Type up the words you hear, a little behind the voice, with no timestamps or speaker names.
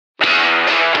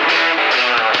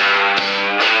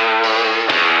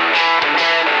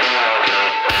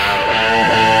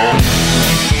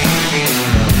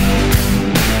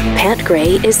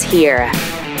Gray is here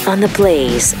on the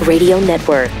Blaze Radio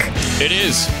Network. It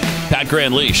is Pat Gray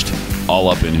Unleashed, all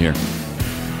up in here.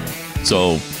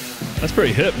 So that's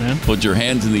pretty hip, man. Put your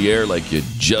hands in the air like you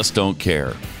just don't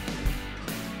care,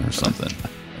 or something.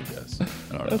 I guess. I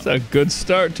don't know. That's a good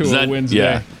start to a Wednesday.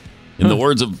 Yeah. In the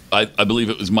words of, I believe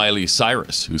it was Miley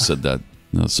Cyrus who said that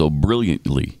so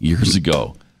brilliantly years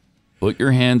ago. Put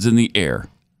your hands in the air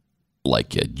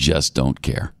like you just don't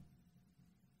care.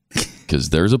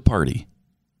 Because there's a party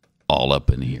all up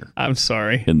in here. I'm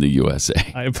sorry. In the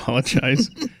USA. I apologize.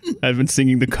 I've been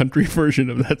singing the country version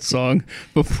of that song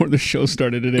before the show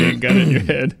started today and got in your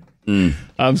head.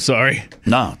 I'm sorry.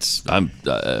 No,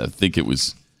 I think it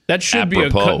was that should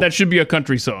apropos. That should be a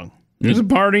country song. There's a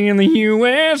party in the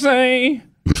USA.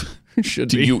 It should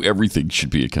be. To you, everything should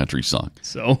be a country song.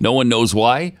 So no one knows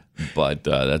why, but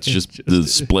that's just the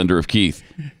splendor of Keith.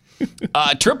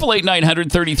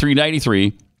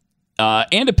 888-900-3393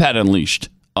 and a Pat Unleashed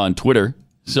on Twitter.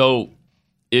 So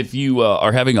if you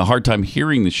are having a hard time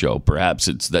hearing the show, perhaps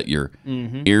it's that your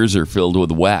ears are filled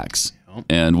with wax.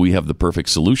 And we have the perfect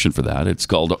solution for that. It's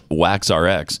called Wax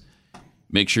RX.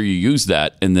 Make sure you use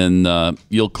that, and then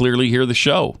you'll clearly hear the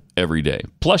show every day.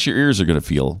 Plus, your ears are going to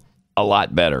feel a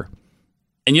lot better.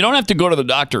 And you don't have to go to the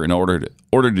doctor in order to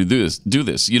do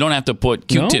this. You don't have to put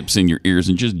Q-tips in your ears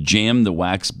and just jam the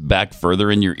wax back further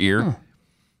in your ear.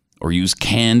 Or use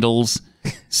candles,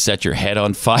 set your head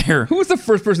on fire. Who was the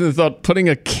first person that thought putting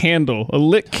a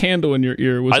lit candle in your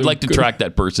ear was I'd like to track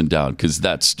that person down because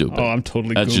that's stupid. Oh, I'm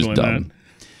totally That's Googling just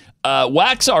dumb.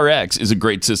 Wax RX is a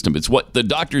great system. It's what the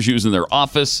doctors use in their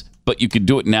office, but you can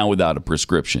do it now without a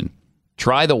prescription.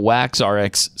 Try the Wax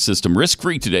RX system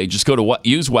risk-free today. Just go to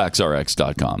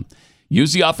usewaxrx.com.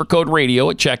 Use the offer code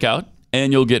radio at checkout,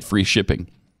 and you'll get free shipping.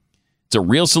 It's a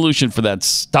real solution for that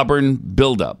stubborn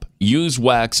buildup. Use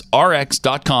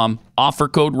waxrx.com, offer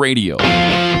code radio. Pat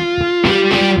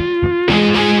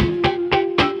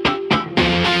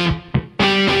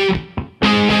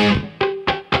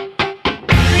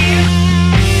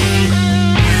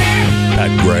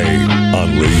Gray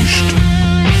Unleashed.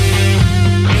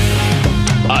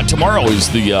 Tomorrow is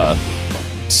the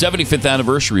 75th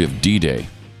anniversary of D-Day,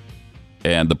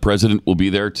 and the president will be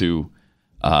there to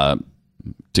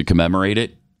commemorate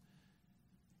it.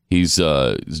 He's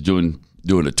doing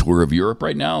a tour of Europe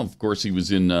right now. Of course, he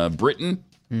was in Britain,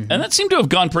 and that seemed to have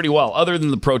gone pretty well, other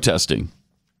than the protesting.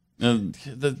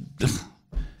 The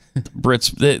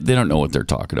Brits, they don't know what they're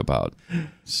talking about.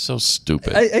 So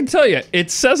stupid. I tell you,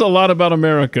 it says a lot about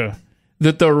America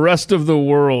that the rest of the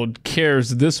world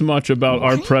cares this much about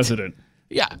our president.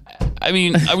 Yeah, I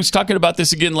mean, I was talking about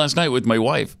this again last night with my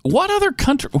wife. What other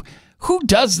country? Who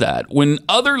does that when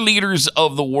other leaders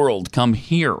of the world come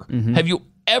here? Have you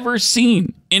ever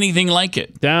seen anything like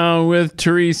it? Down with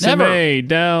Theresa May.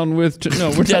 Down with... No,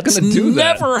 we're not going to do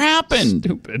that. Never happened.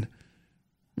 Stupid.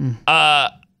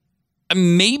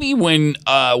 Maybe when,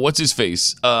 what's his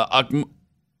face?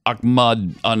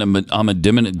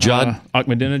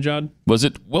 Ahmadinejad? Was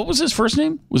it? What was his first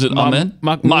name? Was it Ahmed?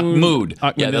 Mahmoud.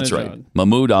 Yeah, that's right.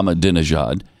 Mahmoud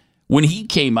Ahmadinejad. When he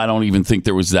came, I don't even think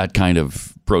there was that kind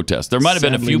of protest. There might have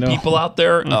been a few people out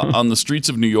there on the streets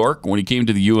of New York when he came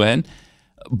to the UN,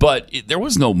 but there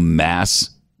was no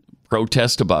mass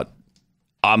protest about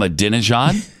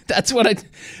Ahmadinejad. That's what I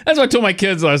told my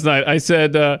kids last night. I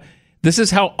said, this is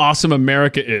how awesome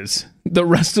America is. The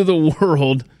rest of the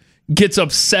world gets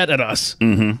upset at us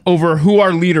over who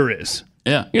our leader is.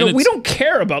 Yeah. We don't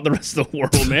care about the rest of the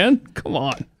world, man. Come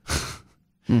on.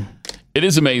 It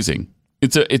is amazing.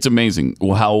 It's amazing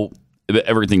how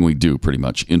everything we do pretty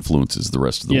much influences the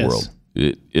rest of the world.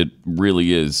 It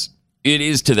really is. It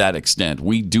is to that extent.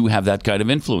 We do have that kind of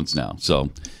influence now. So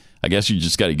I guess you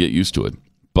just got to get used to it.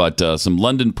 But some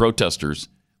London protesters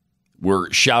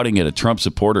were shouting at a Trump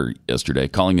supporter yesterday,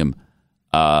 calling him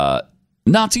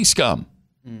Nazi scum.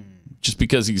 Just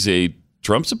because he's a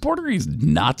Trump supporter, he's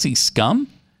Nazi scum?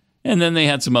 And then they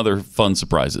had some other fun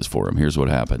surprises for him. Here's what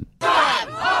happened.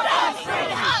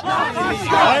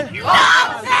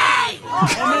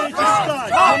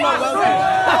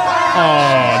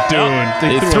 Oh, dude.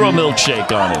 They threw a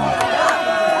milkshake on him.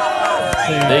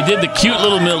 They did the cute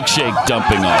little milkshake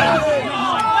dumping on him.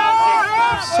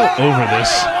 So over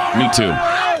this. Me too.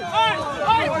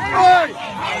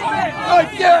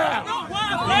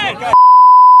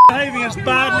 Behaving as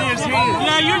badly as he is.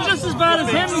 Yeah, you're just as bad as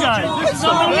him, guys. This is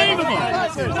unbelievable.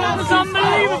 It's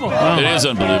unbelievable. It is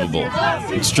unbelievable.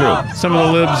 It's true. Some of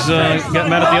the libs got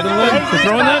mad at the other lib for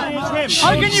throwing that.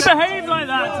 How can you behave like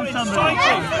that to somebody?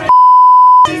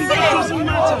 but it doesn't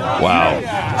matter. Wow. Do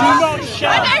not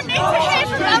shout. I don't need to hear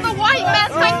from other white men,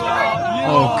 thank you very much.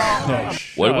 Oh,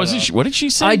 gosh. What was it? What did she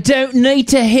say? I don't need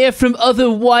to hear from other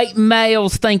white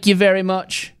males, thank you very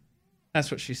much. That's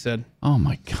what she said. Oh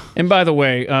my God! And by the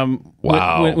way,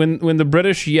 Wow. when the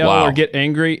British yell Wow. or get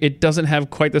angry, it doesn't have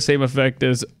quite the same effect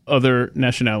as other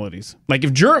nationalities. Like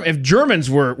if Germans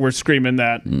were screaming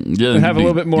that, Yeah, it would have a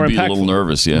little bit more you'd be impactful. a little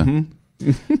nervous, yeah.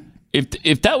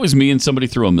 If that was me and somebody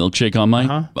threw a milkshake on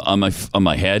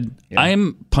my head, I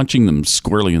am punching them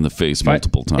squarely in the face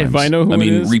multiple times. if I know who it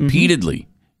is, repeatedly.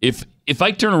 If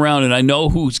I turn around and I know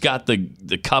who's got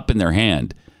the cup in their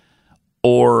hand,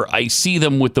 or I see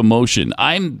them with the motion,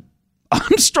 I'm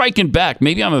striking back.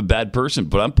 Maybe I'm a bad person,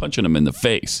 but I'm punching them in the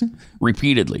face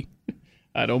repeatedly.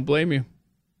 I don't blame you.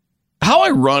 How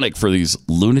ironic for these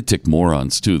lunatic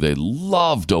morons, too. They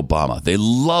loved Obama. They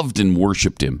loved and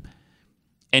worshipped him.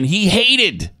 And he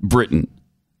hated Britain.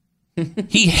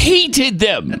 He hated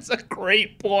them. That's a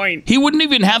great point. He wouldn't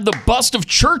even have the bust of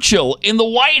Churchill in the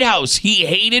White House. He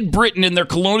hated Britain and their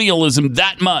colonialism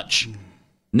that much.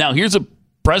 Now, here's a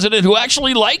president who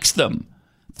actually likes them,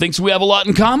 thinks we have a lot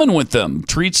in common with them,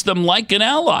 treats them like an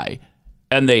ally,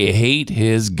 and they hate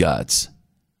his guts.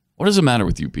 What is the matter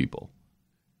with you people?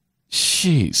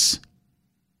 Jeez.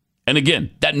 And again,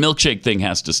 that milkshake thing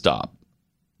has to stop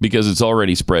because it's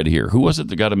already spread here. Who was it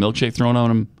that got a milkshake thrown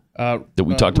on him that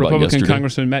we talked about Republican yesterday?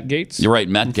 Congressman Matt Gaetz. You're right,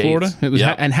 Matt Gaetz. Florida. It was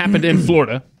and happened in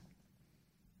Florida.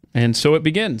 And so it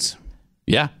begins.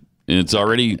 Yeah. And it's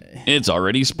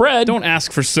already spread. Don't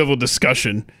ask for civil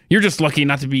discussion. You're just lucky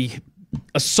not to be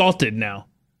assaulted now.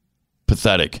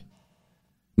 Pathetic.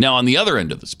 Now, on the other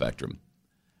end of the spectrum,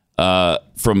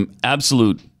 from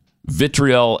absolute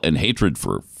vitriol and hatred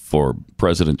for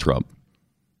President Trump,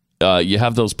 you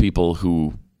have those people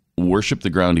who worship the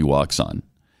ground he walks on.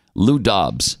 Lou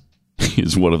Dobbs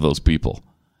is one of those people.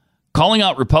 Calling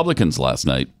out Republicans last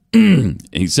night,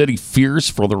 he said he fears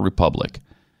for the Republic.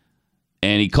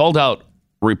 And he called out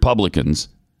Republicans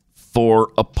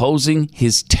for opposing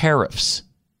his tariffs.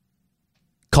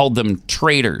 Called them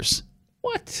traitors.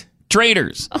 What?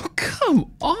 Traitors. Oh,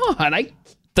 come on.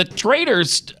 The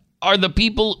traitors are the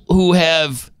people who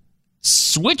have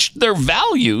switched their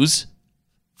values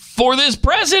for this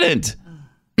president.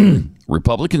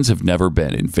 Republicans have never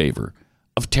been in favor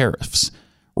of tariffs.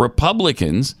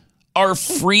 Republicans are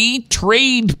free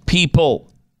trade people.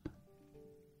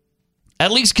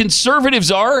 At least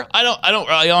conservatives are.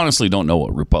 I honestly don't know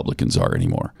what Republicans are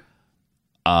anymore.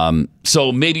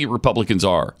 So maybe Republicans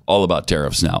are all about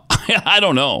tariffs now. I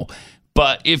don't know.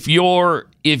 But if you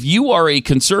are a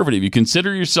conservative, you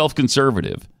consider yourself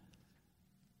conservative,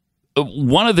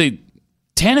 one of the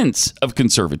tenets of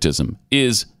conservatism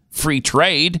is free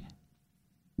trade,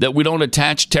 that we don't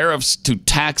attach tariffs to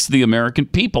tax the American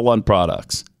people on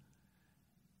products.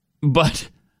 But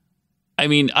I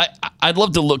mean, I'd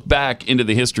love to look back into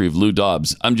the history of Lou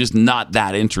Dobbs. I'm just not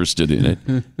that interested in it.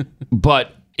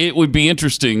 But it would be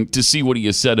interesting to see what he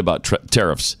has said about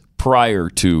tariffs prior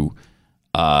to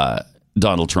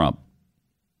Donald Trump.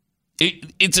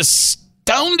 It's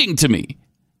astounding to me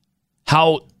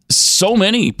how so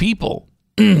many people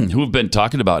who have been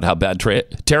talking about how bad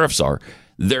tariffs are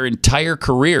their entire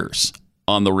careers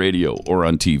on the radio or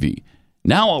on TV.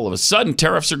 Now, all of a sudden,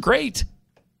 tariffs are great.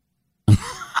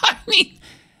 I mean,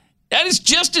 that is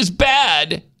just as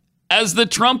bad as the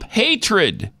Trump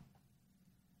hatred.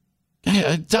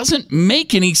 It doesn't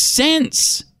make any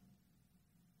sense.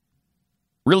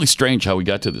 Really strange how we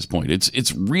got to this point.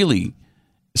 It's really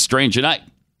strange. And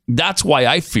that's why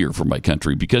I fear for my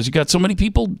country, because you got so many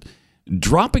people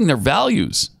dropping their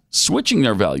values, switching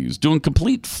their values, doing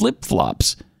complete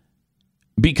flip-flops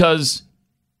because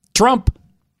Trump.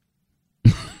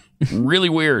 Really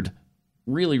weird.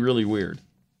 Really, really weird.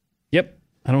 Yep.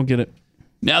 I don't get it.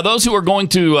 Now, those who are going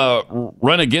to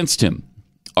run against him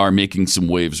are making some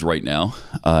waves right now,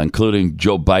 including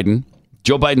Joe Biden.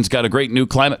 Joe Biden's got a great new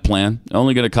climate plan,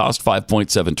 only going to cost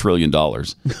 $5.7 trillion.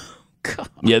 God.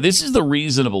 Yeah, this is the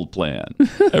reasonable plan.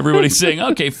 Everybody's saying,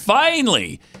 okay,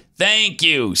 finally, thank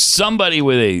you. Somebody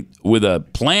with a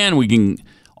plan we can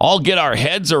all get our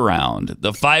heads around.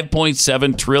 The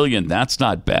 $5.7 trillion, that's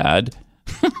not bad.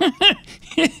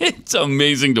 It's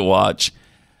amazing to watch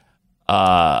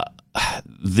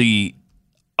the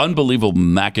unbelievable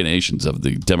machinations of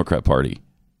the Democrat Party.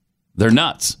 They're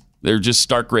nuts. They're just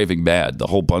stark raving mad, the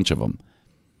whole bunch of them.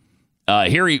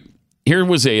 Here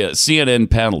was a CNN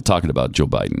panel talking about Joe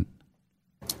Biden.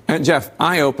 And Jeff,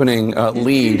 eye-opening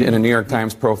lead in a New York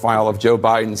Times profile of Joe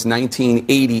Biden's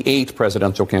 1988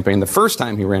 presidential campaign, the first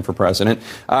time he ran for president.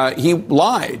 He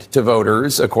lied to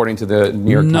voters, according to the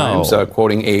New York Times,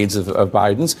 quoting aides of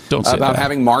Biden's, about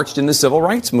having marched in the civil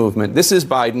rights movement. This is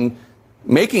Biden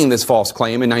making this false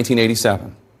claim in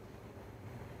 1987.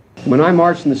 When I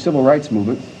marched in the civil rights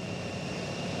movement,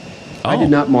 I did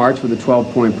not march with a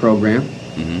 12-point program.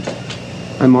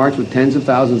 I marched with tens of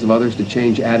thousands of others to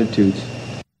change attitudes.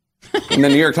 And the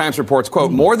New York Times reports,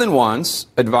 quote, more than once,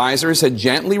 advisors had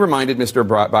gently reminded Mr.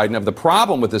 Biden of the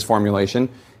problem with this formulation.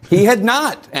 He had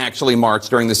not actually marched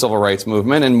during the civil rights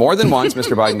movement, and more than once,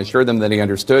 Mr. Biden assured them that he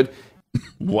understood.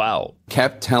 Wow.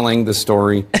 Kept telling the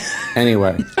story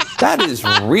anyway. That is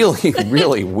really,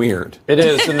 really weird. It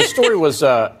is, and the story was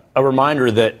a reminder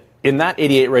that in that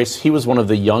 88 race, he was one of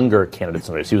the younger candidates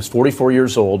in the race. He was 44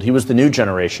 years old. He was the new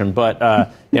generation.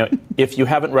 But if you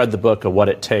haven't read the book of What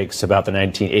It Takes about the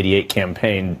 1988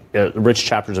 campaign, rich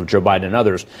chapters of Joe Biden and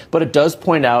others, but it does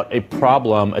point out a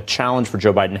problem, a challenge for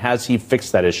Joe Biden. Has he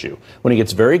fixed that issue? When he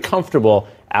gets very comfortable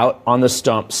out on the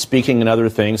stump, speaking and other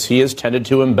things, he has tended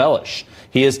to embellish.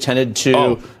 He has tended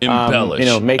to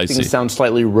make things sound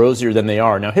slightly rosier than they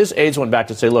are. Now, his aides went back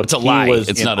to say, look, it's a lie. He was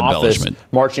it's in not office embellishment.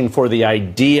 Marching for the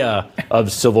idea of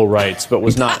civil rights, but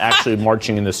was not actually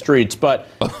marching in the streets. But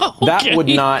that would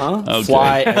not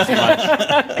fly as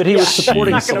much. But he was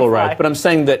supporting civil rights. But I'm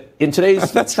saying that in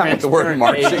today's that's not what the word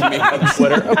marching means.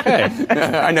 Twitter, okay.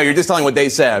 I know, you're just telling what they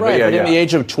said. Right, but in the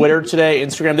age of Twitter today,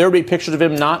 Instagram, there would be pictures of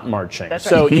him not marching.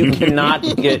 So you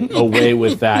cannot get away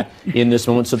with that in this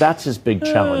moment. So that's his big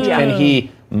challenge. Can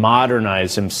he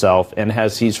modernize himself, and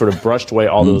has he sort of brushed away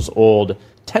all those old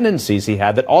tendencies he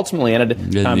had that ultimately ended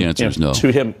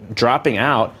to him dropping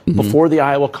out before the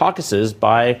Iowa caucuses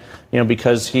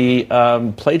because he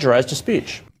plagiarized a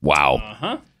speech.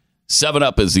 Wow.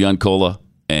 7-Up is the Uncola,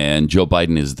 and Joe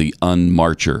Biden is the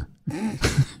Unmarcher.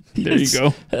 There you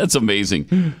go. That's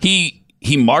amazing.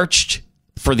 He marched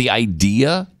for the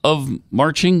idea of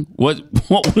marching. What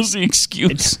was the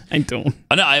excuse? I don't.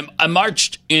 I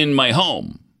marched in my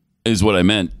home, is what I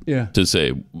meant to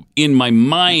say. In my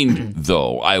mind,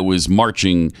 though, I was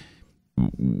marching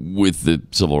with the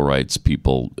civil rights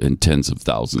people, and tens of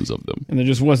thousands of them. And there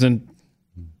just wasn't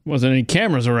any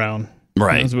cameras around.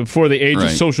 Right. It was before the age of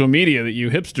social media that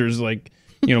you hipsters like,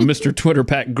 Mr. Twitter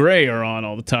Pat Gray are on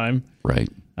all the time. Right.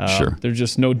 Sure. There's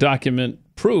just no document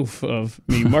proof of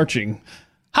me marching.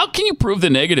 How can you prove the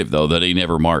negative, though, that he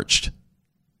never marched?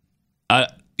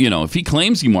 If he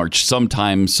claims he marched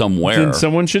sometime, somewhere. Then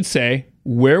someone should say,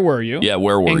 where were you? Yeah,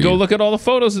 where were you? And go look at all the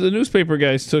photos that the newspaper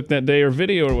guys took that day, or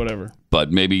video or whatever.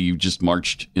 But maybe you just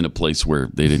marched in a place where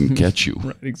they didn't catch you.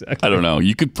 Right, exactly. I don't know.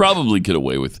 You could probably get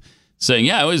away with saying,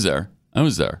 yeah, I was there.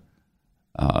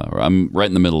 I'm right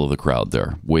in the middle of the crowd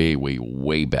there. Way, way,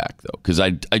 way back, though. Because I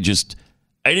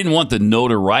didn't want the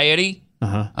notoriety.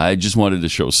 I just wanted to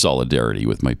show solidarity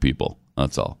with my people.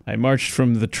 That's all. I marched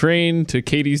from the train to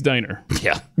Katie's Diner.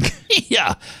 Yeah.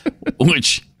 Yeah.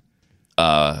 Which,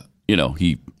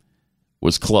 he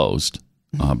was closed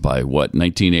by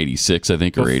 1986, I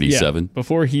think, or 87? Yeah,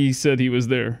 before he said he was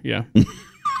there. Yeah.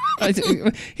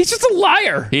 He's just a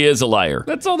liar. He is a liar.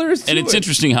 That's all there is to it. And it's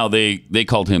interesting how they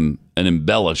called him an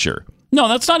embellisher. No,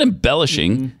 that's not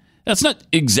embellishing. Mm-hmm. That's not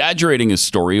exaggerating a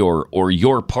story or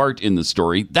your part in the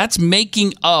story. That's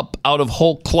making up out of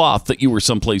whole cloth that you were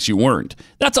someplace you weren't.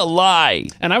 That's a lie.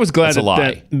 And I was glad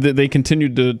that they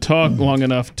continued to talk long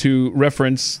enough to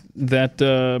reference that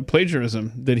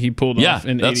plagiarism that he pulled off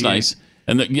in 88. That's nice.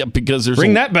 And because there's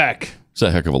Bring that back. It's a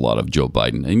heck of a lot of Joe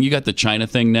Biden. And you got the China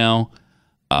thing now.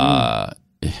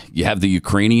 You have the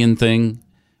Ukrainian thing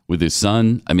with his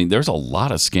son. I mean, there's a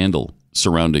lot of scandal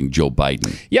surrounding Joe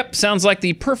Biden. Yep, sounds like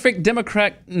the perfect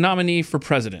Democrat nominee for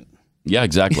president. Yeah,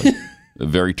 exactly.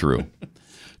 Very true.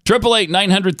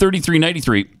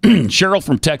 888-900-3393. Cheryl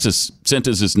from Texas sent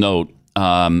us this note.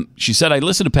 She said, I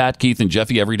listen to Pat, Keith, and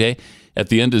Jeffy every day. At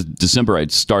the end of December,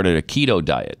 I'd started a keto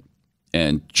diet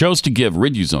and chose to give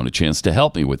Riduzone a chance to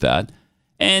help me with that.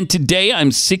 And today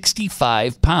I'm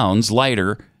 65 pounds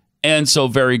lighter, and so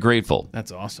very grateful.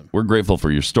 That's awesome. We're grateful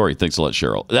for your story. Thanks a lot,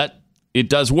 Cheryl. It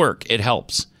does work. It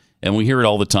helps. And we hear it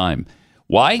all the time.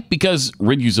 Why? Because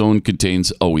Riduzone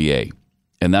contains OEA.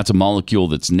 And that's a molecule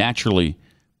that's naturally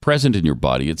present in your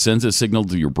body. It sends a signal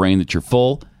to your brain that you're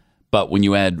full. But when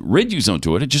you add Riduzone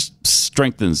to it, it just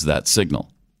strengthens that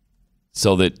signal.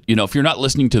 So that, if you're not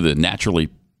listening to the naturally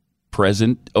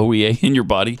present OEA in your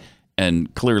body,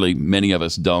 and clearly many of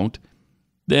us don't,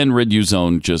 then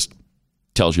Riduzone just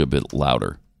tells you a bit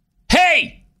louder.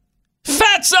 Hey!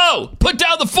 Fatso! Put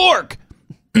down the fork!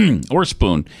 Or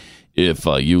spoon, if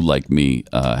you, like me,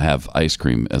 have ice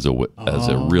cream as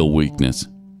a real weakness.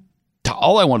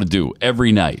 All I want to do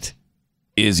every night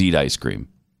is eat ice cream.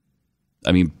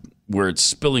 I mean, where it's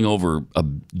spilling over a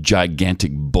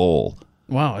gigantic bowl.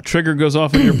 Wow, a trigger goes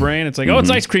off in your brain. It's like, oh, it's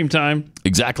ice cream time.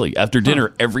 Exactly. After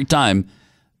dinner, every time,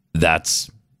 that's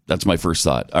my first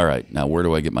thought. All right, now where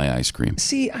do I get my ice cream?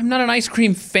 See, I'm not an ice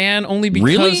cream fan only because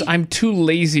Really? I'm too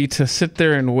lazy to sit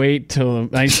there and wait till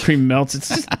the ice cream melts. It's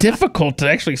just difficult to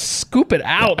actually scoop it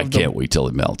out. I can't wait till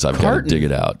it melts. I've got to carton. dig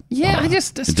it out. Yeah,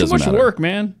 it's it too doesn't much matter. work,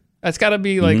 man. That's got to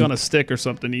be like on a stick or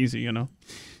something easy,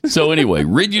 So anyway,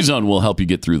 Riduzone will help you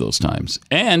get through those times.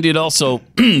 And it also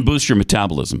boosts your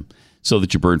metabolism so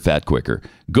that you burn fat quicker.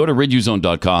 Go to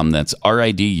riduzone.com. That's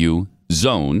RIDU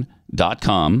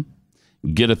zone.com.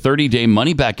 Get a 30-day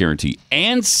money-back guarantee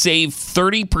and save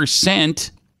 30%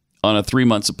 on a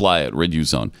 3-month supply at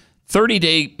Riduzone.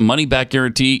 30-day money-back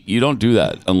guarantee, you don't do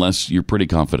that unless you're pretty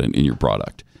confident in your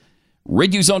product.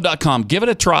 Riduzone.com. Give it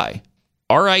a try.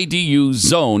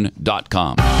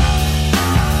 RIDUzone.com.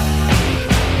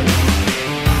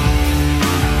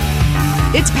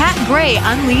 It's Pat Gray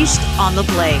Unleashed on the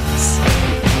Blaze.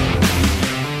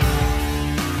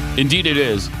 Indeed it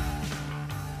is.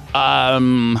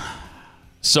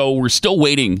 So we're still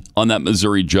waiting on that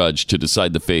Missouri judge to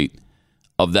decide the fate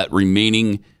of that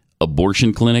remaining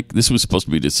abortion clinic. This was supposed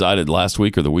to be decided last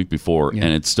week or the week before, and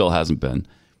it still hasn't been.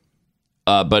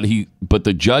 But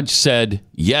the judge said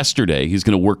yesterday he's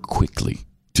going to work quickly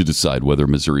to decide whether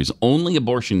Missouri's only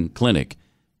abortion clinic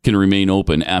can remain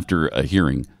open after a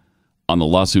hearing on the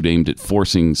lawsuit aimed at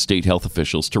forcing state health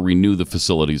officials to renew the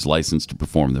facility's license to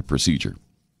perform the procedure.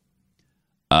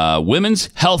 Women's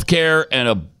health care and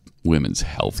a women's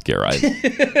health care.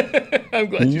 I'm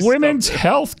glad you women's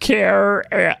health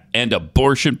care and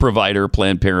abortion provider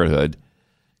Planned Parenthood.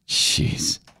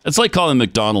 Jeez. It's like calling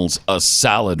McDonald's a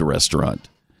salad restaurant.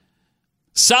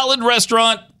 Salad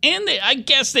restaurant, and I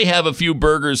guess they have a few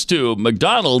burgers too.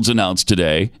 McDonald's announced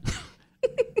today.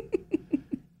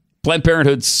 Planned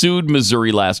Parenthood sued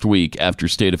Missouri last week after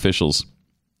state officials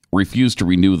refused to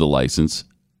renew the license.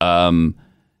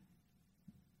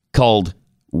 Called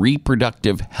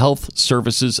Reproductive Health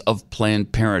Services of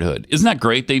Planned Parenthood. Isn't that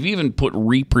great? They've even put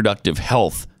reproductive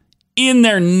health in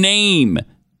their name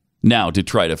now to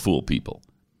try to fool people.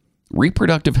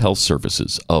 Reproductive Health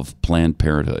Services of Planned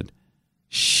Parenthood.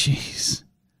 Jeez.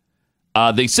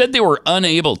 They said they were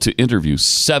unable to interview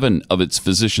 7 of its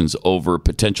physicians over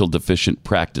potential deficient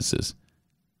practices.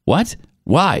 What?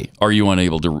 Why are you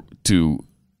unable to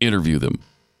interview them?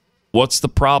 What's the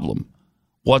problem?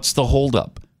 What's the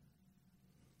holdup?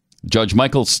 Judge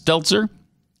Michael Stelzer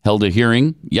held a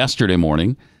hearing yesterday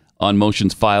morning on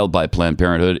motions filed by Planned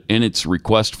Parenthood in its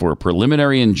request for a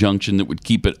preliminary injunction that would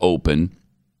keep it open.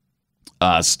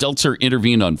 Stelzer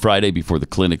intervened on Friday before the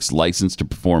clinic's license to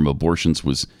perform abortions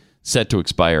was set to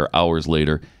expire hours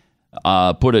later,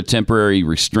 put a temporary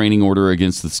restraining order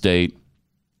against the state.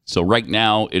 So right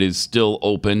now it is still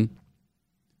open,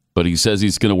 but he says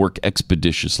he's going to work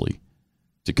expeditiously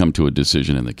to come to a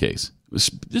decision in the case.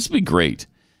 This would be great.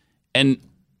 And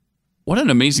what an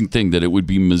amazing thing that it would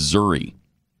be Missouri.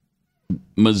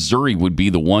 Missouri would be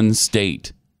the one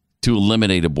state to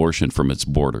eliminate abortion from its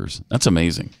borders. That's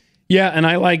amazing. Yeah, and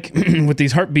I like with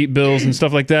these heartbeat bills and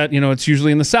stuff like that, it's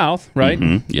usually in the South, right?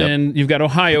 Mm-hmm, yep. And you've got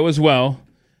Ohio as well.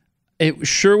 It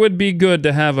sure would be good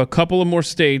to have a couple of more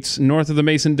states north of the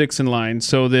Mason-Dixon line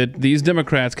so that these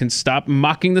Democrats can stop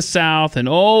mocking the South and,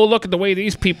 oh, look at the way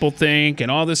these people think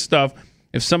and all this stuff.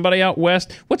 If somebody out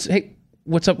west, what's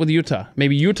up with Utah?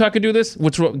 Maybe Utah could do this?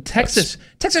 What's wrong? Texas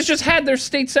just had their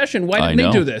state session. Why didn't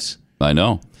they do this? I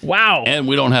know. Wow. And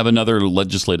we don't have another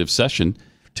legislative session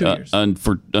 2 years. And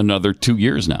for another 2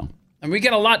 years now. And we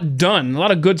get a lot done, a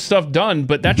lot of good stuff done,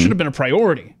 but that should have been a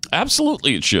priority.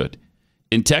 Absolutely it should.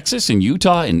 In Texas, in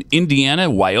Utah, in Indiana,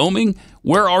 Wyoming,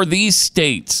 where are these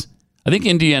states? I think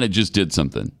Indiana just did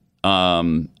something.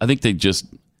 I think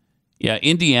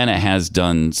Indiana has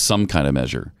done some kind of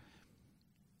measure.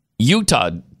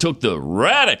 Utah took the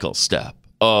radical step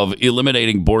of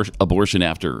eliminating abortion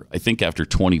after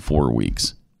 24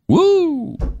 weeks.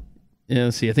 Woo! Yeah,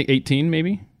 let's see. I think 18,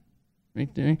 maybe.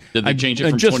 Did they change it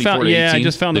from 24 to 18? Yeah, I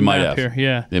just found the map here.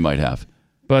 Yeah, they might have.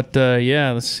 But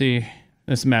let's see.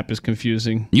 This map is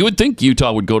confusing. You would think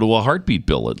Utah would go to a heartbeat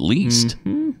bill at least,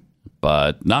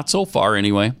 but not so far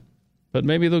anyway. But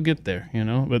maybe they'll get there,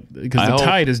 But because the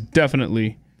tide has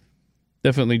definitely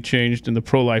changed in the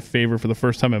pro-life favor for the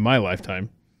first time in my lifetime.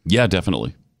 Yeah,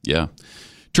 definitely. Yeah.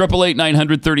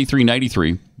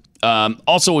 888-900-3393.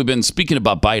 Also, we've been speaking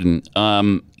about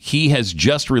Biden. He has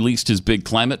just released his big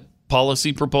climate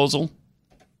policy proposal.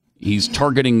 He's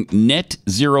targeting net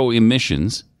zero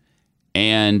emissions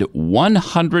and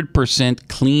 100%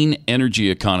 clean energy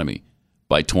economy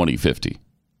by 2050.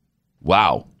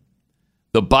 Wow.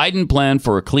 The Biden plan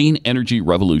for a clean energy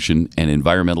revolution and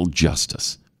environmental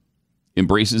justice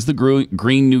embraces the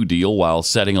Green New Deal while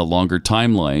setting a longer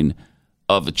timeline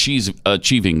of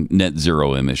achieving net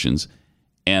zero emissions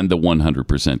and the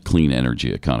 100% clean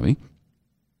energy economy.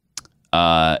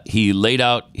 He laid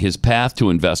out his path to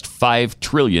invest $5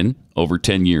 trillion over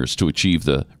 10 years to achieve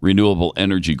the renewable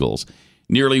energy goals.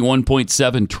 Nearly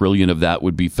 $1.7 trillion of that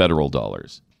would be federal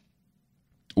dollars,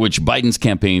 which Biden's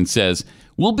campaign says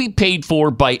will be paid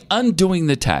for by undoing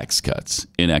the tax cuts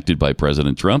enacted by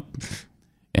President Trump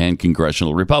and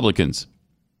congressional Republicans.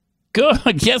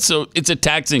 Good. Yes, so it's a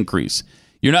tax increase.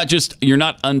 You're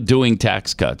not undoing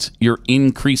tax cuts. You're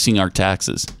increasing our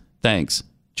taxes. Thanks,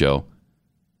 Joe.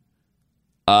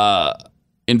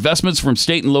 Investments from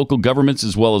state and local governments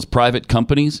as well as private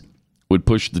companies would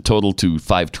push the total to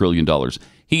 $5 trillion.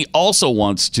 He also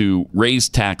wants to raise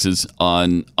taxes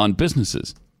on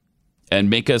businesses and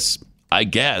make us, I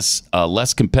guess,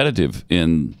 less competitive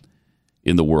in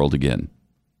the world again.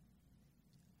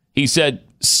 He said,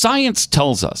 science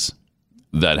tells us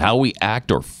that how we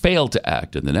act or fail to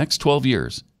act in the next 12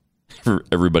 years,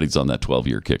 everybody's on that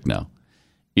 12-year kick now,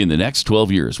 in the next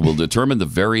 12 years will determine the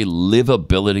very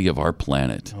livability of our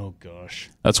planet. Oh, gosh.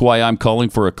 That's why I'm calling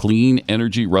for a clean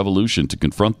energy revolution to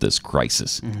confront this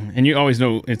crisis. Mm-hmm. And you always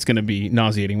know it's going to be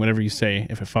nauseating, whatever you say,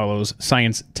 if it follows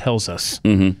science tells us.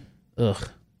 Mm-hmm. Ugh.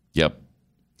 Yep.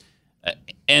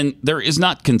 And there is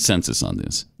not consensus on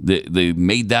this. They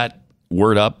made that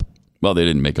word up. Well, they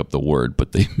didn't make up the word,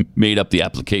 but they made up the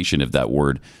application of that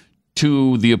word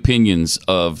to the opinions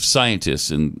of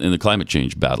scientists in the climate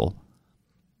change battle.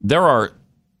 There are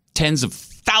tens of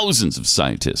thousands of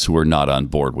scientists who are not on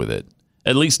board with it,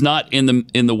 at least not in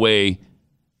the way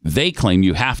they claim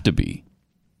you have to be.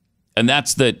 And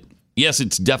that's that, yes,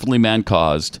 it's definitely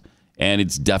man-caused, and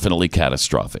it's definitely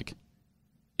catastrophic.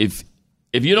 If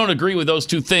you don't agree with those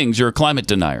two things, you're a climate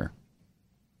denier.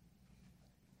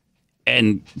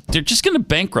 And they're just going to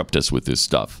bankrupt us with this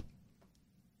stuff.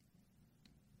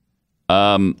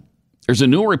 There's a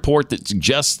new report that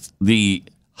suggests the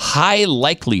high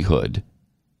likelihood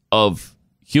of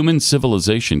human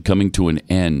civilization coming to an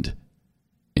end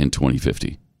in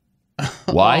 2050.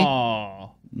 Why?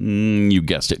 You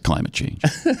guessed it, climate change.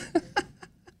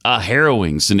 A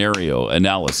harrowing scenario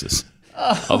analysis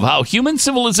of how human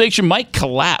civilization might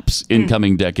collapse in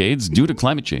coming decades due to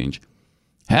climate change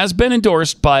has been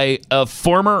endorsed by a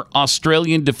former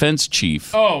Australian defense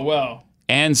chief. Oh, well.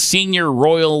 And senior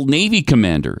Royal Navy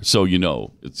commander. So you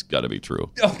know it's got to be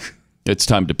true. Oh. It's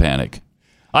time to panic.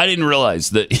 I didn't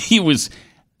realize that he was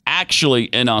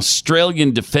actually an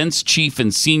Australian defense chief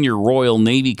and senior Royal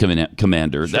Navy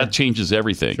commander. Sure. That changes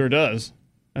everything. Sure does.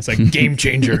 That's a game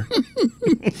changer.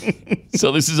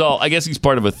 So this is all, I guess he's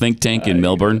part of a think tank in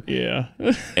Melbourne. Yeah.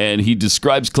 And he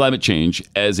describes climate change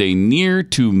as a near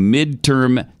to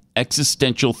midterm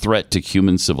existential threat to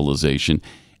human civilization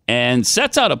and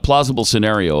sets out a plausible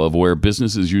scenario of where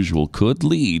business as usual could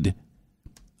lead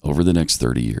over the next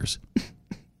 30 years.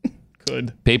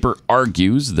 Could. Paper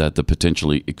argues that the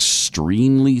potentially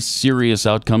extremely serious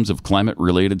outcomes of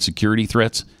climate-related security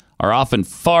threats are often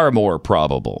far more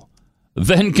probable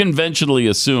than conventionally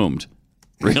assumed.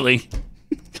 Really?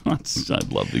 I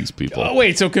love these people. Oh,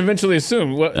 wait, so conventionally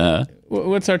assumed.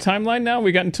 What's our timeline now?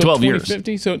 We got until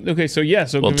 2050? Years. So, okay, so yeah.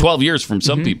 So 12 years from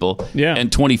some people, yeah,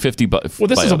 and 2050 by well,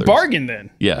 this is others. A bargain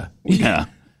then. Yeah. Yeah.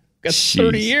 Got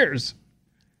 30 years.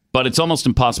 But it's almost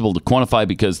impossible to quantify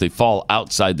because they fall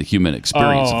outside the human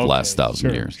experience of the last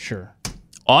 1,000 years. Sure.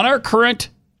 On our current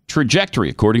trajectory,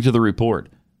 according to the report,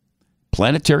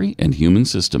 planetary and human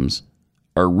systems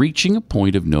are reaching a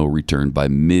point of no return by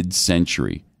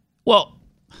mid-century. Well,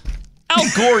 Al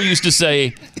Gore used to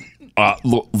say,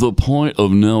 the point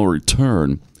of no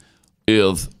return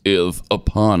is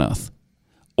upon us,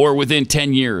 or within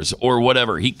 10 years, or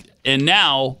whatever. And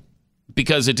now,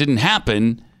 because it didn't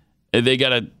happen, they got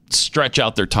to stretch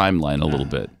out their timeline a little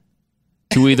bit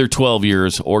to either 12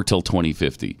 years or till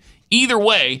 2050. Either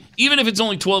way, even if it's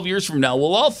only 12 years from now,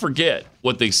 we'll all forget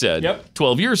what they said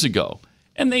 12 years ago.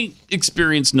 And they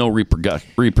experience no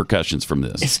repercussions from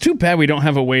this. It's too bad we don't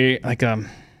have a way, like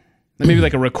maybe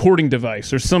like a recording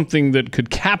device or something that could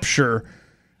capture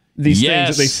these things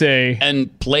that they say.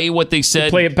 And play what they said.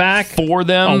 Play it back for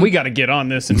them. Oh, we got to get on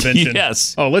this invention.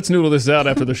 Yes. Oh, let's noodle this out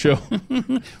after the show.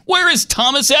 Where is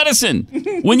Thomas Edison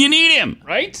when you need him?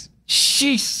 Right?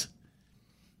 Jeez.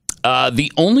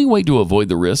 The only way to avoid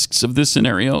the risks of this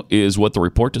scenario is what the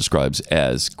report describes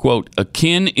as, quote,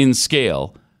 akin in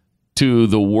scale to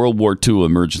the World War II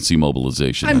emergency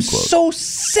mobilization. I'm unquote. so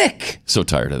sick So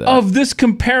tired of that. of this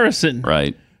comparison.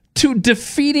 Right. To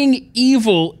defeating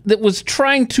evil that was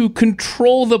trying to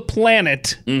control the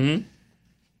planet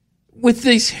with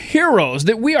these heroes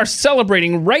that we are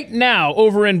celebrating right now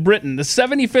over in Britain, the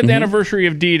 75th anniversary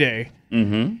of D-Day.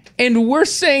 And we're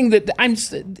saying that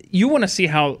you want to see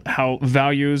how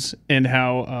values and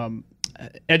how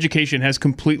education has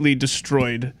completely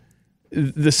destroyed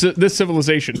this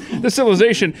civilization. This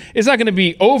civilization is not going to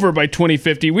be over by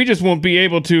 2050. We just won't be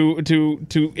able to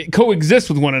coexist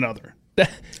with one another.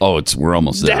 We're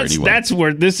almost there anyway. That's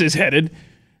where this is headed.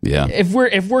 Yeah. If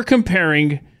we're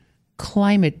comparing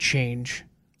climate change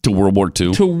to World War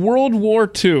II. To World War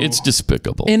II. It's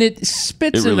despicable. And it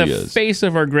spits in the face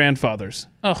of our grandfathers.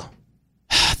 Oh.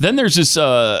 Then there's this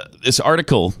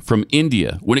article from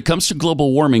India. When it comes to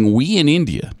global warming, we in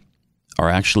India are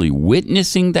actually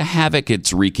witnessing the havoc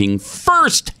it's wreaking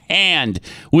firsthand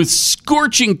with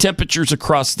scorching temperatures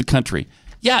across the country.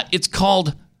 Yeah, it's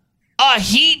called a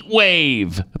heat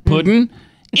wave, Puddin'.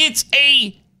 It's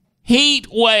a heat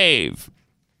wave.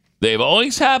 They've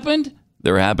always happened.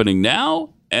 They're happening now,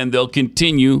 and they'll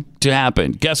continue to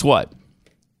happen. Guess what?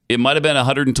 It might have been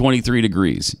 123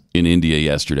 degrees in India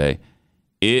yesterday.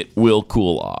 It will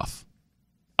cool off.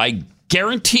 I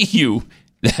guarantee you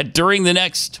that during the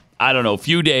next,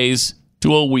 few days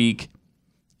to a week,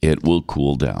 it will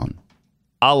cool down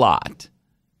a lot.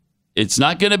 It's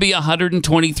not going to be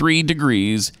 123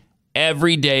 degrees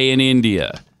every day in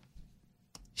India.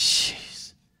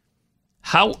 Jeez.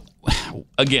 How,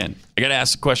 again, I got to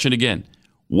ask the question again.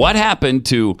 What happened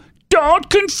to don't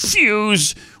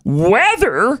confuse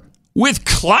weather with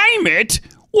climate?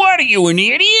 What are you, an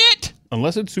idiot?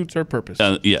 Unless it suits our purpose.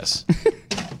 Yes.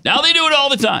 Now they do it all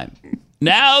the time.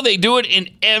 Now they do it in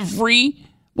every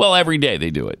day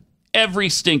they do it. Every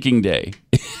stinking day.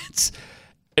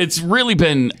 It's really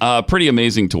been pretty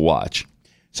amazing to watch.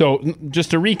 So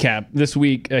just to recap, this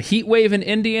week, a heat wave in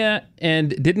India and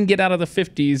didn't get out of the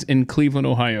 50s in Cleveland,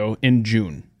 Ohio in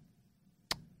June.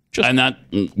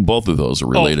 Both of those are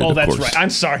related, of course. That's right. I'm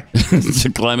sorry. It's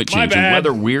a climate change and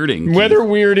weather weirding. Weather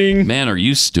weirding. Man, are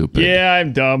you stupid? Yeah,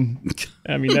 I'm dumb.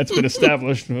 I mean, that's been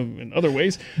established in other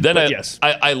ways. Then yes.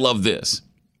 I love this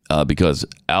because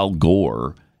Al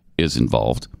Gore is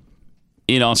involved.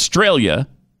 In Australia,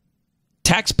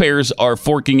 taxpayers are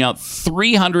forking out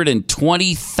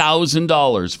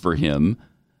 $320,000 for him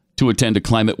to attend a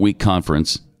Climate Week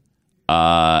conference.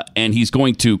 And he's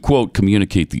going to, quote,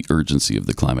 communicate the urgency of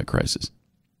the climate crisis.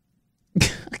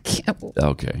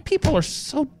 Okay. People are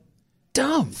so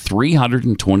dumb.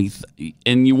 320,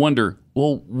 and you wonder,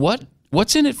 well,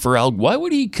 what's in it for Al? Why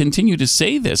would he continue to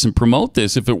say this and promote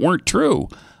this if it weren't true?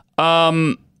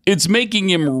 It's making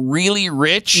him really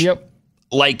rich. Yep.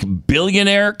 Like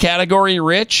billionaire category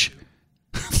rich.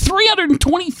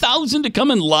 320,000 to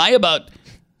come and lie about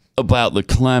the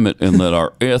climate and that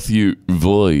our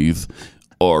SUVs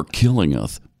are killing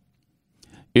us.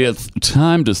 It's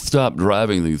time to stop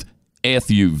driving these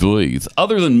SUVs.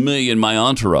 Other than me and my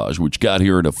entourage, which got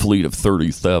here in a fleet of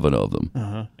 37 of them.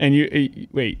 Uh-huh. And you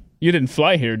didn't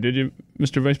fly here, did you,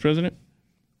 Mr. Vice President?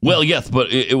 Well, yes,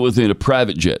 but it was in a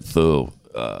private jet, so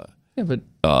the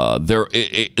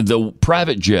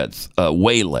private jets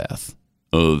weigh less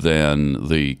than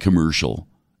the commercial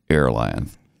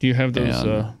airlines. Do you have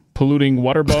those polluting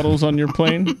water bottles on your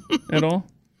plane at all?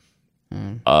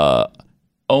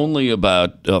 Only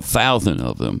about 1,000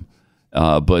 of them,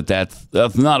 but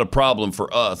that's not a problem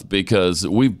for us because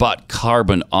we've bought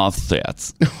carbon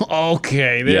offsets.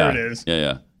 Okay, there it is.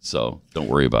 Yeah. So don't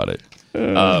worry about it.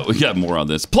 We got more on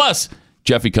this. Plus,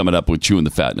 Jeffy coming up with Chewing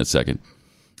the Fat in a second.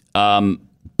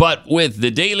 But with the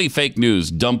daily fake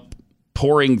news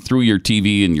pouring through your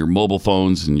TV and your mobile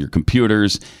phones and your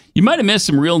computers, you might have missed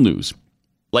some real news,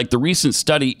 like the recent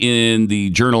study in the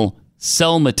journal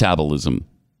Cell Metabolism.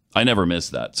 I never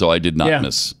missed that, so I did not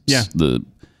miss the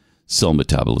cell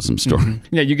metabolism story.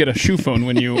 Mm-hmm. Yeah, you get a shoe phone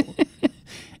when you...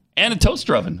 and a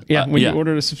toaster oven. Yeah, when you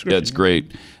order a subscription. That's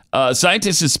great.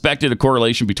 Scientists suspected a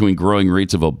correlation between growing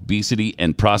rates of obesity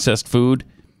and processed food,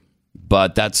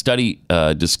 but that study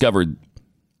discovered...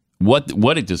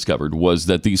 What it discovered was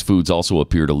that these foods also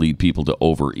appear to lead people to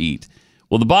overeat.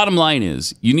 Well, the bottom line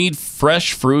is you need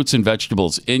fresh fruits and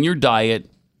vegetables in your diet,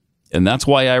 and that's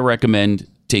why I recommend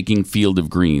taking Field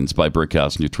of Greens by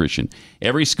Brickhouse Nutrition.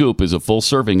 Every scoop is a full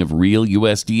serving of real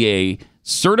USDA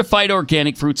certified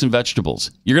organic fruits and vegetables.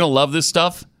 You're going to love this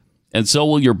stuff, and so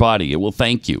will your body. It will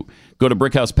thank you. Go to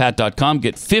brickhousepat.com.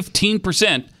 Get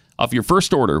 15% off your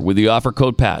first order with the offer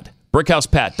code PAT.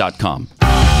 brickhousepat.com.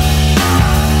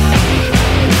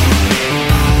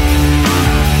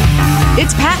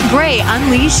 Gray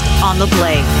Unleashed on the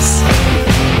Blaze.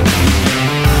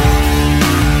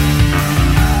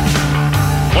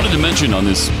 Wanted to mention on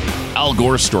this Al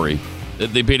Gore story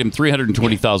that they paid him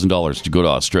 $320,000 to go to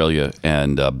Australia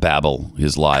and babble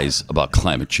his lies about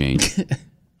climate change.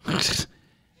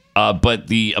 But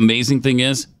the amazing thing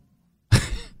is,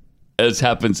 as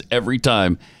happens every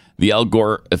time the Al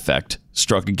Gore effect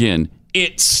struck again,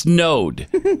 it snowed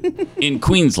in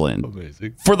Queensland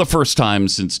for the first time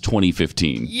since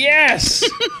 2015. Yes!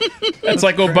 That's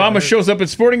like Obama shows up at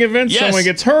sporting events, Yes. someone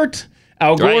gets hurt.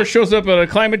 Al Gore shows up at a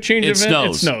climate change It event,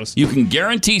 snows. it snows. You can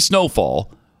guarantee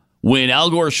snowfall when Al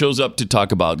Gore shows up to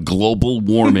talk about global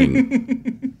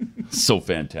warming. So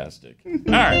fantastic. All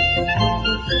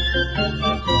right.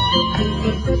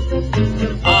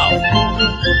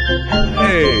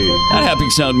 Hey. That happy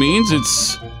sound means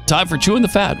it's time for Chewing the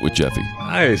Fat with Jeffy.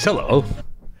 Nice. Hello.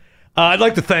 I'd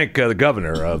like to thank the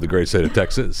governor of the great state of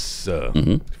Texas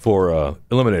for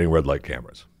eliminating red light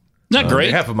cameras. Not great.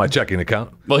 On behalf of my checking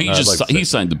account. Well, he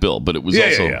signed the bill, but it was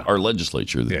our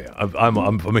legislature. I'm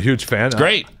a huge fan. It's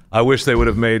great. I wish they would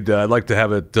have made. I'd like to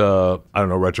have it. I don't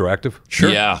know, retroactive. Sure.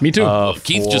 Yeah, me too.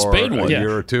 Keith just paid one. A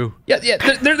year or two. Yeah.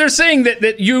 They're saying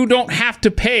that you don't have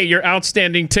to pay your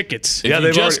outstanding tickets. If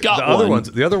you just got one.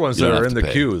 The other ones you that don't are have in to the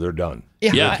pay. queue, they're done.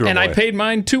 Yeah, They threw and them I away. paid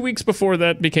mine 2 weeks before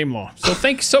that became law. So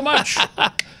thanks so much.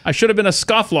 I should have been a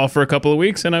scofflaw for a couple of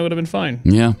weeks, and I would have been fine.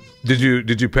 Yeah. Did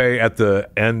you pay at the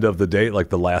end of the date, like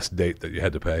the last date that you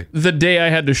had to pay? The day I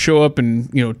had to show up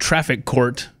in traffic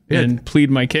court and plead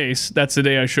my case, that's the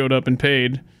day I showed up and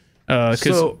paid. Because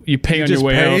So you pay you on just your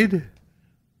way paid? out. You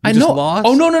I just know. lost?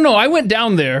 Oh no! I went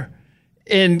down there,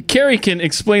 and Carrie can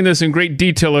explain this in great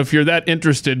detail if you're that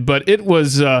interested. But it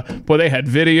was, they had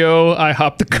video. I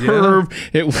hopped the curb.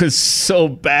 It was so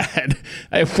bad.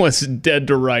 I was dead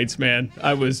to rights, man.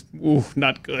 I was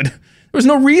not good. There was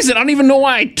no reason. I don't even know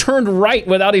why I turned right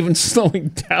without even slowing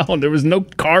down. There was no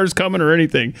cars coming or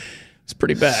anything. It's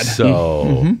pretty bad.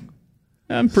 So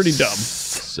I'm pretty dumb.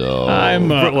 So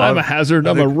I'm a hazard.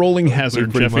 I'm a rolling hazard,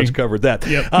 we pretty Jeffy. much covered that.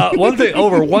 Yep. One thing,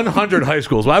 over 100 high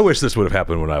schools. Well, I wish this would have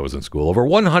happened when I was in school. Over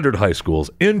 100 high schools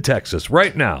in Texas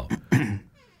right now.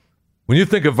 When you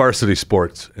think of varsity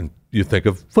sports, and you think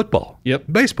of football,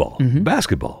 baseball,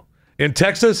 basketball. In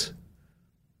Texas,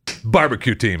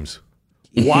 barbecue teams.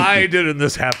 Why didn't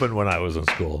this happen when I was in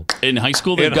school? In high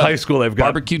school, they've got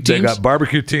barbecue teams. They've got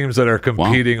barbecue teams that are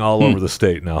competing all over the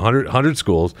state now. 100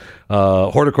 schools.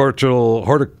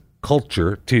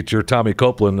 Horticulture teacher Tommy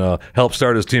Copeland helped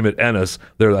start his team at Ennis.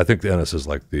 I think the Ennis is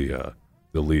like the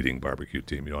leading barbecue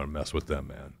team. You don't want to mess with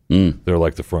them, man. They're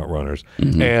like the front runners,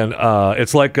 and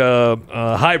it's like a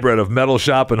hybrid of metal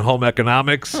shop and home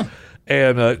economics.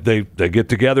 And they get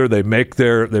together, they make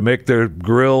their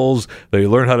grills, they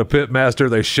learn how to pit master,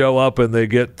 they show up and they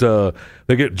get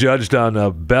judged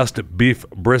on best beef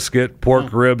brisket,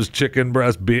 pork ribs, chicken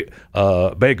breast,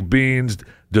 baked beans,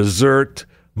 dessert,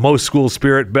 most school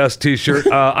spirit, best T-shirt.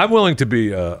 I'm willing to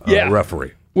be a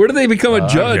referee. Where do they become a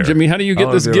judge? I mean, how do you get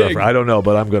this gig? I don't know,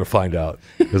 but I'm going to find out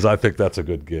because I think that's a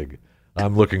good gig.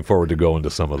 I'm looking forward to going to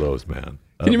some of those, man.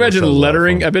 Can you imagine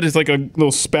lettering? I bet it's like a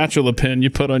little spatula pin you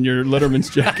put on your letterman's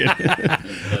jacket.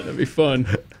 That'd be fun.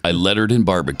 I lettered in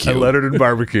barbecue.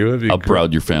 How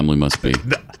proud your family must be.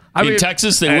 In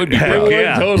Texas, they would be proud. They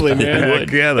would, totally, man. Heck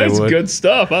yeah, they That's would. good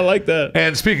stuff. I like that.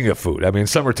 And speaking of food, I mean,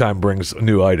 summertime brings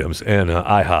new items, and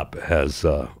IHOP has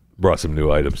brought some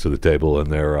new items to the table in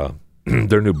their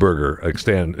new burger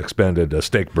expanded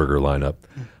steak burger lineup.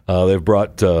 They've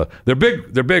brought their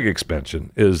big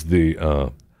expansion is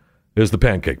the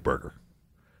pancake burger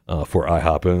for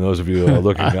IHOP. And those of you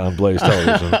looking on Blaze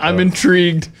Television, I'm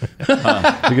intrigued. You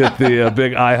get the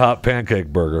big IHOP pancake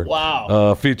burger.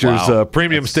 Wow! Features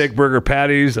premium steak burger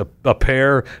patties, a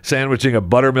pear sandwiching a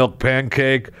buttermilk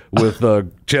pancake with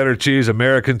cheddar cheese,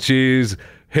 American cheese,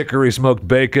 hickory smoked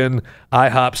bacon,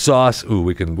 IHOP sauce. Ooh,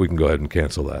 we can go ahead and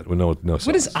cancel that. No sauce.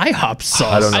 What is IHOP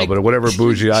sauce? I don't know, but whatever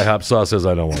bougie IHOP sauce is,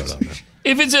 I don't want it on there.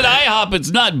 If it's at IHOP,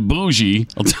 it's not bougie.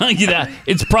 I'll tell you that.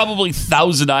 It's probably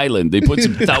Thousand Island. They put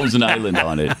some Thousand Island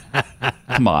on it.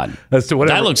 Come on.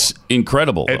 That looks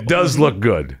incredible. It does look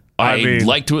good. I'd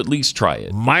like to at least try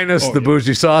it. Minus the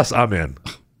bougie sauce, I'm in.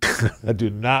 I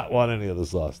do not want any of the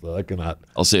sauce, though. I cannot.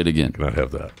 I'll say it again. Cannot have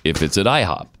that. If it's at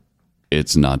IHOP,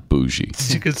 it's not bougie.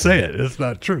 You can say it. It's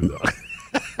not true, though.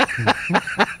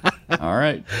 All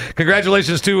right.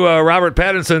 Congratulations to Robert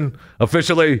Pattinson,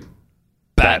 officially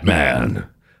Batman.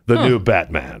 the new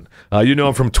Batman. You know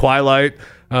him from Twilight,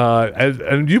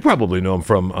 and you probably know him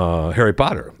from Harry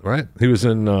Potter, right? He was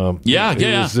in He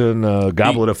was in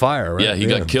Goblet of Fire, right? Yeah, he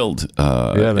got killed.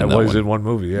 That was in one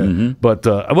movie. Yeah, but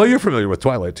well, you're familiar with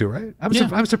Twilight too, right?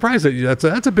 I'm surprised that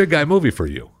that's a big guy movie for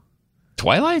you.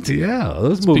 Twilight? Yeah,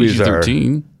 those movies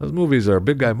PG-13. Those movies are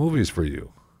big guy movies for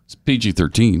you. It's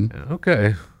PG-13.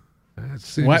 Okay.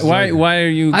 Why are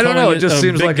you? I don't know. It just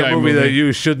seems big like a guy movie that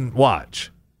you shouldn't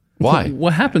watch. Why?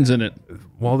 What happens in it?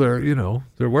 Well, they're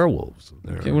werewolves.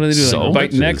 Okay, what do they do? Like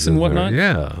bite necks and whatnot?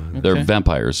 Yeah, they're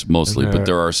vampires mostly, but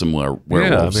there are some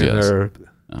werewolves. Yeah, I mean,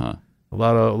 yes. A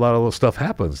lot of stuff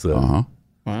happens then.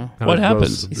 Wow. What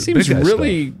happens? He seems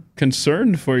really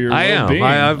concerned for your well-being.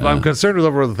 I'm concerned with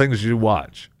over the things you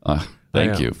watch.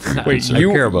 Thank you. Wait, I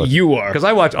care about you are. Because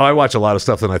I watch a lot of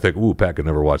stuff and I think, ooh, Pat could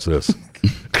never watch this.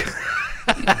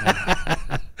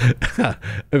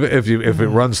 if it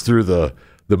runs through the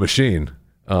machine,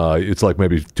 it's like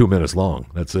maybe 2 minutes long.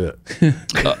 That's it.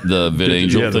 The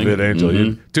VidAngel thing? The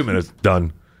VidAngel. 2 minutes,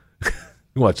 done.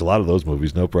 You watch a lot of those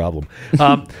movies, no problem.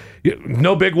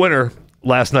 No big winner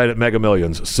last night at Mega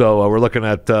Millions. So we're looking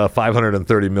at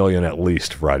 $530 million at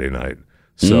least Friday night.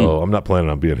 So I'm not planning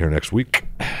on being here next week.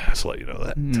 Just to let you know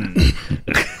that.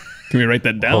 Can we write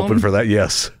that down? Hoping for that,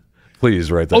 yes.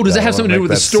 Please write that down. Does that have something to do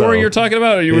with the story you're talking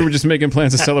about, or you were just making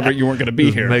plans to celebrate you weren't going to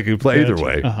be here? Make you play either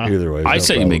way. Either way. I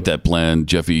say you make that plan,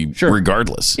 Jeffy,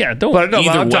 regardless. Yeah, don't. But no,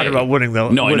 I'm way. talking about winning the.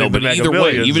 No, I know, but either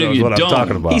way, even if you what don't, I'm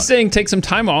talking about. He's saying take some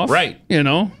time off. Right. You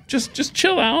know, just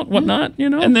chill out, whatnot. You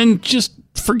know, and then just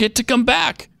forget to come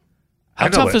back. How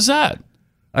tough is that?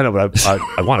 I know, but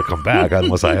I want to come back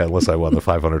unless I won the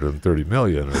 $530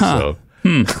 million or so.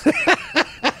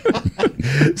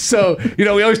 So, we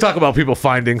always talk about people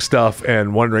finding stuff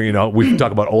and wondering, we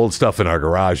talk about old stuff in our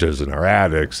garages and our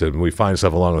attics, and we find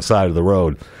stuff along the side of the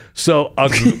road. So,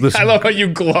 I love how you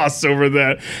gloss over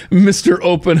that. Mr.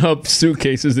 Open Up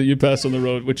suitcases that you pass on the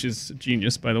road, which is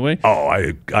genius, by the way. Oh,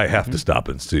 I have to stop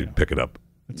and pick it up.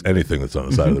 Anything that's on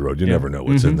the side of the road. You never know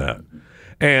what's in that.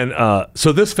 And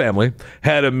so this family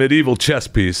had a medieval chess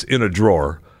piece in a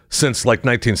drawer since like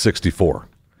 1964.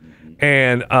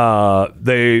 And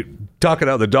they talk it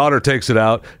out. The daughter takes it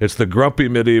out. It's the grumpy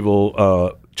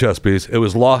medieval chess piece. It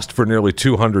was lost for nearly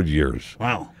 200 years.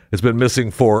 Wow. It's been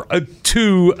missing for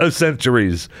 2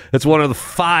 centuries. It's one of the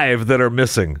 5 that are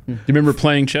missing. Do you remember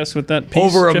playing chess with that piece?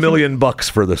 Over $1 Jeffy? million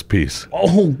for this piece.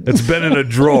 Oh. It's been in a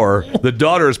drawer. The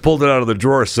daughter has pulled it out of the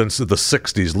drawer since the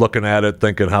 60s, looking at it,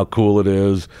 thinking how cool it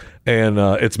is. And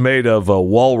it's made of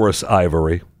walrus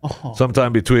ivory. Oh.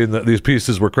 Sometime between these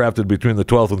pieces were crafted between the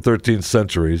 12th and 13th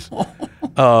centuries.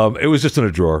 It was just in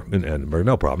a drawer in Edinburgh.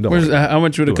 No problem. How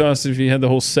much would it cost if you had the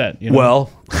whole set?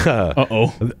 Well,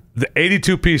 the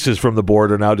 82 pieces from the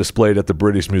board are now displayed at the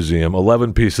British Museum,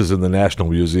 11 pieces in the National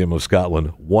Museum of Scotland.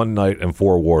 1 knight and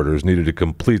 4 warders needed to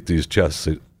complete these chess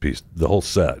pieces, the whole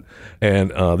set. And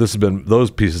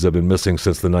those pieces have been missing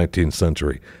since the 19th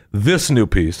century. This new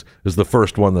piece is the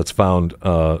first one that's found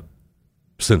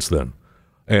since then.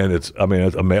 And it's over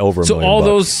 $1 million. So all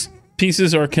those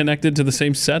pieces are connected to the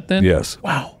same set then? Yes.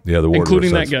 Wow. Yeah, the warders.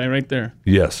 Including that guy right there.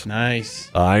 Yes. Nice.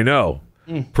 I know.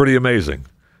 Pretty amazing.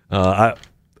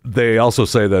 They also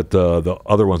say that the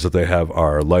other ones that they have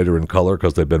are lighter in color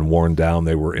because they've been worn down.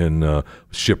 They were in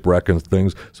shipwreck and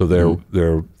things. So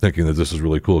they're thinking that this is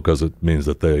really cool because it means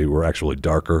that they were actually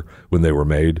darker when they were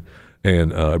made.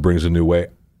 And it brings a new way.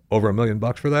 Over $1 million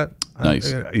for that?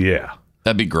 Nice. Yeah.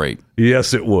 That'd be great.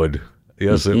 Yes, it would.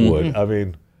 Yes, it would. I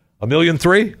mean, $1.3 million?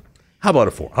 How about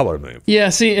a 4? How about $1 million? Yeah,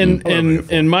 see,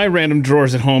 in my random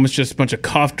drawers at home, it's just a bunch of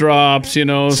cough drops,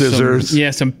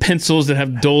 scissors. Some pencils that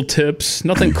have dull tips.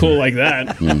 Nothing cool like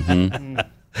that.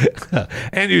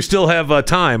 And you still have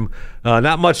time.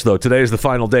 Not much, though. Today is the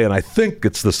final day, and I think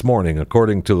it's this morning,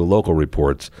 according to the local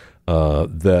reports,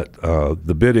 that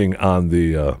the bidding on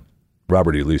the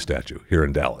Robert E. Lee statue here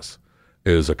in Dallas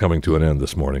is coming to an end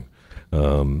this morning.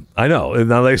 I know.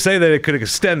 Now, they say that it could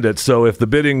extend it, so if the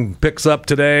bidding picks up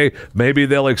today, maybe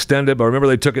they'll extend it. But remember,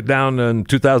 they took it down in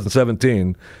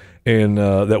 2017, and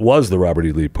that was the Robert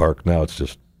E. Lee Park. Now it's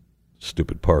just a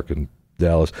stupid park in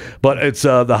Dallas. But it's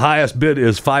the highest bid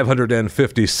is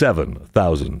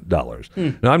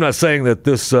 $557,000. Now, I'm not saying that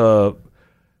this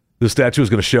statue is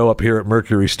going to show up here at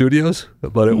Mercury Studios,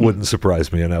 but it wouldn't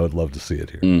surprise me, and I would love to see it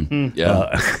here.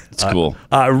 Yeah, it's cool.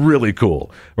 Really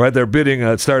cool. Right, they're bidding.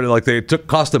 It started like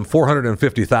cost them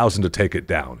 $450,000 to take it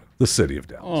down. The city of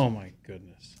Dallas. Oh my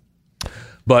goodness!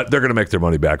 But they're going to make their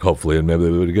money back, hopefully, and maybe they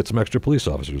would get some extra police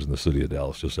officers in the city of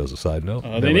Dallas. Just as a side note,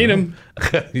 they need them.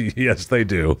 Yes, they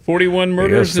do. 41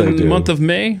 murders in the month of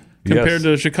May compared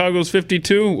to Chicago's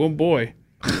 52. Oh boy!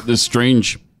 The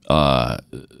strange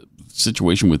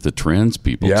situation with the trans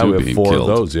people Yeah, too we have being 4 killed.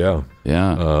 of those. Yeah,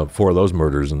 Yeah. 4 of those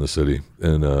murders in the city,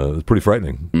 and it's pretty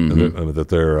frightening that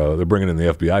they're bringing in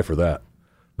the FBI for that.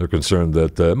 They're concerned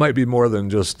that it might be more than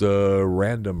just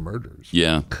random murders.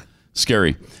 Yeah,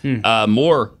 scary.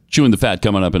 More chewing the fat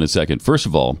coming up in a second. First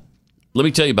of all, let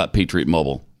me tell you about Patriot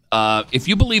Mobile. If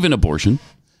you believe in abortion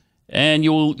and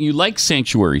you like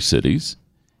sanctuary cities,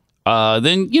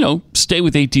 then stay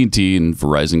with AT&T and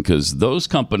Verizon, because those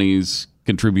companies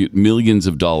contribute millions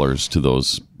of dollars to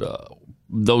those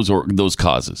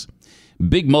causes.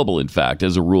 Big Mobile, in fact,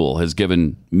 as a rule, has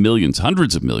given millions,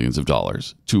 hundreds of millions of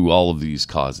dollars to all of these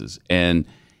causes. And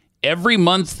every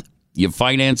month you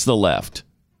finance the left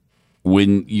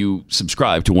when you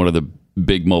subscribe to one of the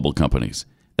big mobile companies.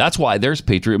 That's why there's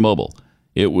Patriot Mobile.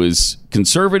 It was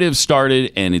conservative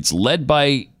started, and it's led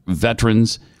by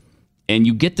veterans, and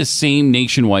you get the same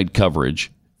nationwide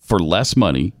coverage for less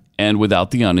money and without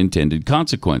the unintended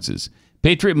consequences.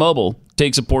 Patriot Mobile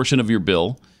takes a portion of your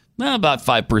bill, about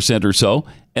 5% or so,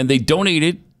 and they donate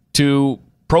it to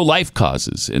pro-life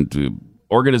causes and to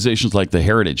organizations like the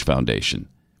Heritage Foundation.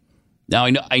 Now,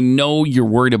 I know you're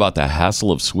worried about the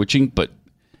hassle of switching, but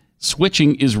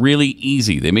switching is really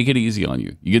easy. They make it easy on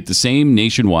you. You get the same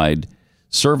nationwide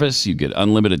service. You get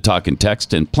unlimited talk and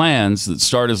text and plans that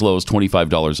start as low as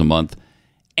 $25 a month.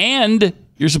 And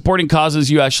you're supporting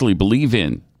causes you actually believe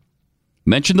in.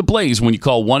 Mention the Blaze when you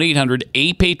call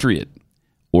 1-800-A-PATRIOT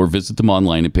or visit them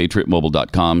online at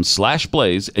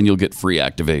patriotmobile.com/blaze, and you'll get free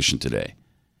activation today.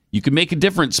 You can make a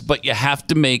difference, but you have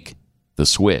to make the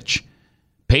switch.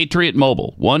 Patriot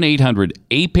Mobile,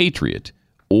 1-800-A-PATRIOT,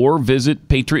 or visit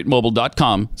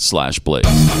patriotmobile.com/blaze.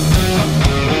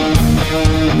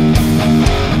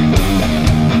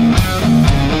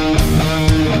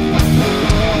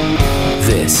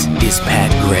 This is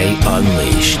Pat Gray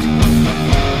Unleashed.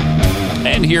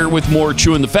 And here with more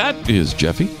Chewing the Fat is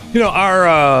Jeffy.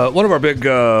 Our one of our big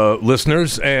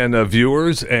listeners and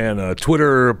viewers and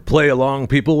Twitter play-along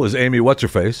people is Amy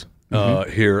What's-Her-Face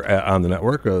here on the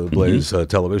network, Blaze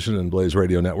Television and Blaze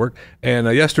Radio Network. And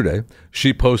yesterday,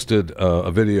 she posted a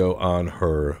video on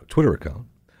her Twitter account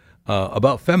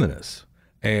about feminists.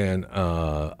 And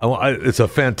it's a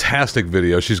fantastic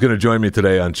video. She's going to join me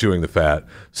today on Chewing the Fat.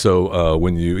 So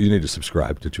when you need to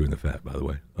subscribe to Chewing the Fat, by the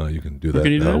way. You can do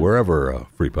that wherever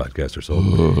free podcasts are sold.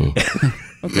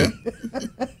 Okay.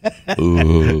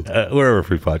 Wherever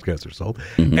free podcasts are sold.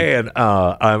 And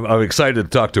I'm excited to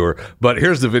talk to her. But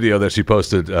here's the video that she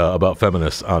posted about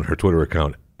feminists on her Twitter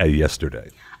account yesterday.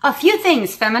 A few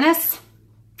things, feminists.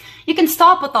 You can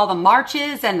stop with all the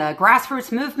marches and the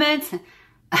grassroots movements.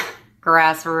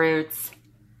 Grassroots.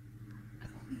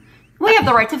 We have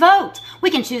the right to vote.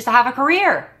 We can choose to have a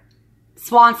career.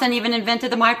 Swanson even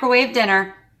invented the microwave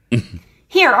dinner.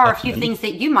 Here are a few things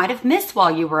that you might have missed while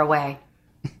you were away.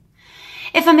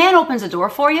 If a man opens a door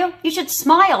for you, you should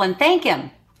smile and thank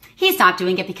him. He's not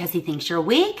doing it because he thinks you're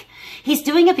weak. He's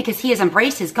doing it because he has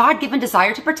embraced his God-given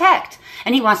desire to protect,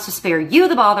 and he wants to spare you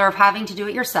the bother of having to do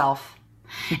it yourself.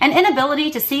 An inability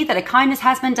to see that a kindness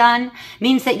has been done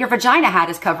means that your vagina hat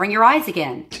is covering your eyes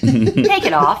again. Take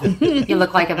it off. You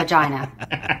look like a vagina.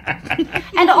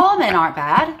 And all men aren't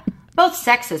bad. Both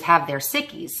sexes have their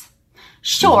sickies.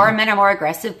 Sure, men are more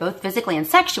aggressive both physically and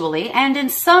sexually, and in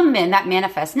some men that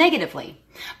manifests negatively.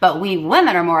 But we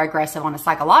women are more aggressive on a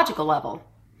psychological level.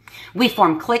 We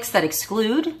form cliques that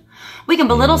exclude. We can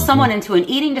belittle someone into an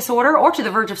eating disorder or to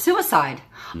the verge of suicide,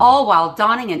 all while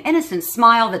donning an innocent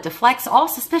smile that deflects all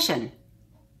suspicion.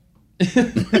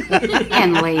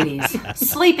 And ladies,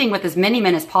 sleeping with as many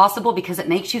men as possible because it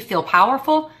makes you feel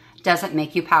powerful doesn't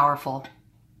make you powerful.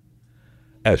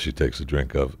 As she takes a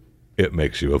drink of It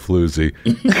Makes You a Floozy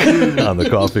on the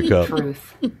coffee cup.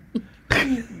 Truth.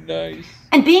 Nice.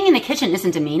 And being in the kitchen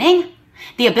isn't demeaning.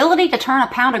 The ability to turn a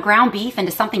pound of ground beef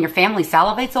into something your family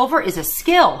salivates over is a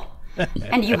skill.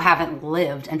 And you haven't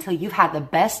lived until you've had the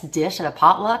best dish at a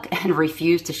potluck and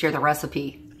refused to share the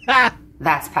recipe.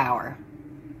 That's power.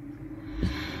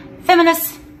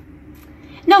 Feminists,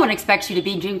 no one expects you to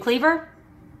be June Cleaver.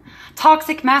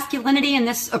 Toxic masculinity and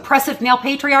this oppressive male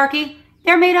patriarchy,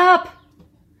 they're made up.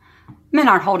 Men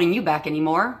aren't holding you back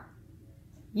anymore.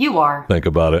 You are. Think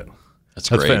about it. That's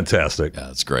great. That's fantastic. Yeah,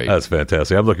 that's great. That's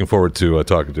fantastic. I'm looking forward to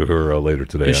talking to her later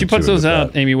today. Yeah, she puts those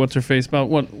out, Amy What's-Her-Face, about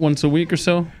once a week or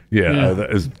so? Yeah.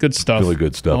 That is good stuff. Really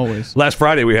good stuff. Always. Last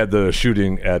Friday, we had the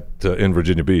shooting in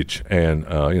Virginia Beach, and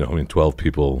 12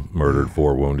 people murdered,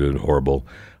 4 wounded, horrible.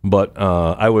 But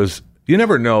you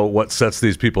never know what sets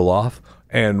these people off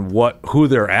and who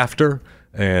they're after.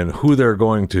 and who they're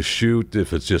going to shoot,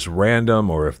 if it's just random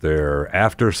or if they're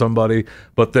after somebody.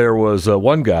 But there was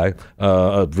one guy,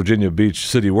 a Virginia Beach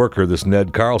city worker, this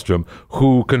Ned Carlstrom,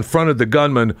 who confronted the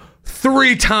gunman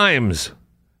 3 times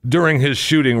during his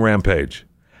shooting rampage.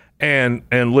 And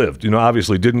lived,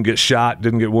 obviously didn't get shot,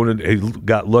 didn't get wounded. He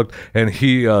got looked, and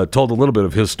he told a little bit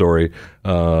of his story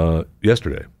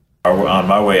yesterday. On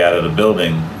my way out of the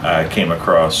building, I came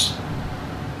across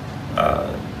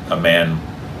a man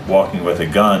walking with a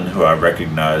gun who I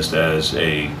recognized as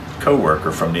a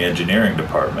coworker from the engineering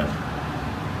department,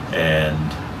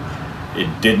 and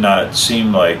it did not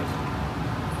seem like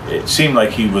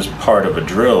he was part of a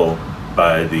drill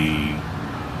by the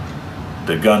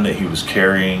gun that he was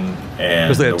carrying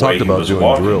and they had the way talked he about was doing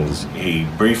walking. drills. He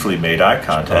briefly made eye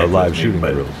contact live with me, shooting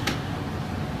but drills.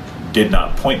 did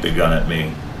not point the gun at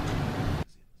me.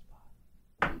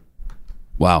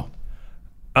 Wow.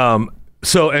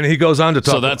 And he goes on to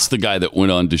talk. So that's the guy that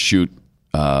went on to shoot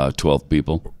 12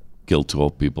 people, killed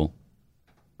 12 people,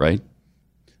 right?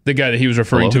 The guy that he was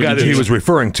referring to. The guy that he was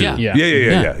referring to.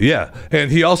 Yeah. And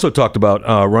he also talked about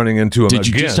running into him Did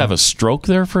you again. just have a stroke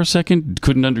there for a second?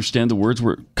 Couldn't understand the words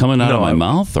were coming out of my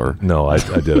mouth? Or No, I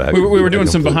did. We were doing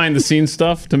some behind-the-scenes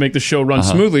stuff to make the show run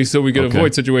smoothly so we could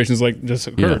avoid situations like just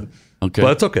occurred. Okay.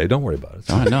 But it's okay. Don't worry about it.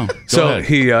 I know. So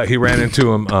he ran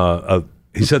into him.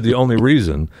 He said the only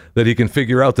reason that he can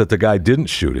figure out that the guy didn't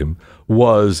shoot him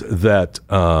was that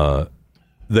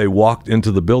they walked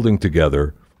into the building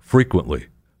together frequently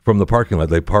from the parking lot.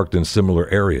 They parked in similar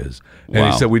areas.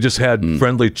 And he said, we just had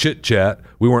friendly chit-chat.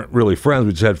 We weren't really friends.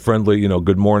 We just had friendly,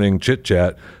 good morning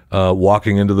chit-chat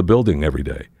walking into the building every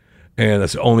day. And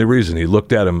that's the only reason. He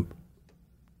looked at him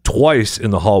twice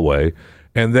in the hallway.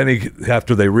 And then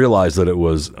after they realized that it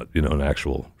was, an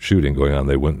actual shooting going on,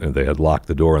 they went and they had locked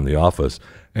the door in the office.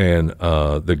 And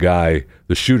the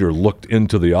shooter looked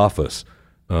into the office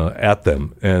at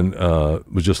them and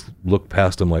was just looked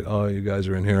past them like, oh, you guys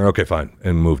are in here. Okay, fine.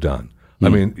 And moved on. I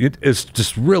mean, it's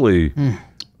just really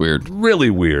weird.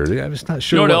 Really weird. I'm just not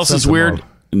sure. You know what else is weird?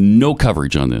 No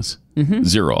coverage on this.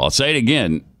 Zero. I'll say it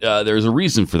again. There's a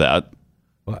reason for that.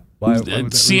 Why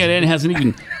CNN hasn't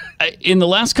even... In the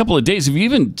last couple of days,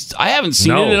 I haven't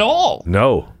seen it at all.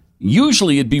 No.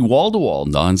 Usually it'd be wall-to-wall,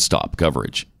 nonstop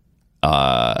coverage.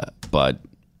 But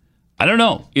I don't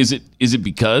know. Is it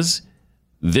because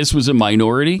this was a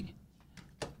minority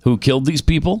who killed these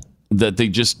people that they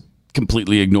just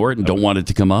completely ignore it and don't want it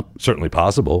to come up? Certainly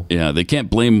possible. Yeah, they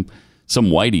can't blame some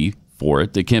whitey for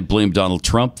it. They can't blame Donald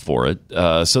Trump for it.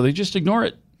 So they just ignore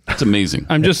it. It's amazing.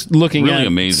 I'm just looking really at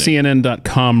amazing.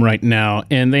 CNN.com right now,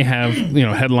 and they have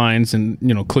headlines and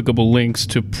clickable links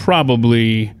to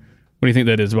probably, what do you think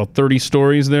that is, about 30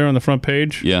 stories there on the front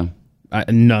page? Yeah.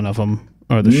 None of them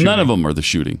are the shooting. None of them are the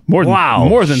shooting. More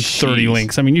than 30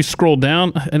 links. I mean, you scroll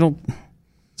down,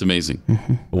 It's amazing.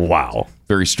 Wow.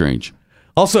 Very strange.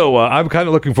 Also, I'm kind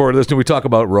of looking forward to this. We talk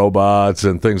about robots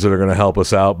and things that are going to help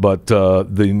us out, but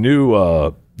the new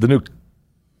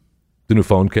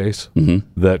phone case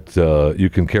that you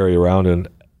can carry around, and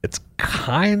it's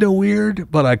kind of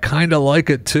weird, but I kind of like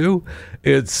it too.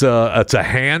 It's a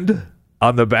hand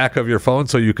on the back of your phone,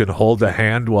 so you can hold the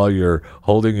hand while you're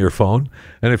holding your phone.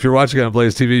 And if you're watching on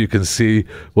Blaze TV, you can see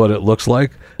what it looks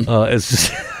like. It's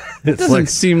just it doesn't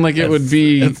seem like it would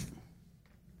be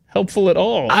helpful at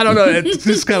all. I don't know. It's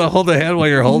just gotta hold the hand while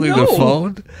you're holding the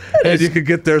phone, and you can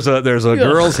get there's a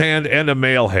girl's hand and a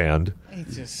male hand. And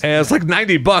it's like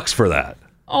 $90 for that.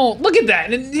 Oh, look at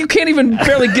that. And you can't even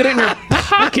barely get it in your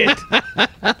pocket.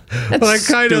 That's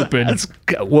stupid.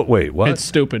 Wait, what? It's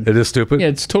stupid. It is stupid? Yeah,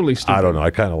 it's totally stupid. I don't know.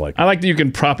 I kind of like it. I like that you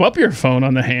can prop up your phone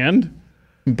on the hand,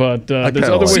 but there's other ways to go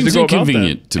about that. Seems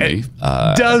inconvenient to me.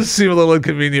 It does seem a little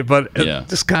inconvenient, but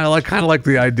just kind of like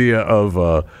the idea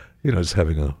of just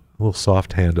having a little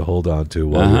soft hand to hold on to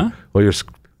while you're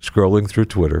scrolling through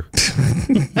Twitter.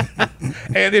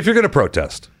 And if you're going to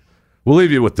protest, we'll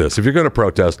leave you with this. If you're going to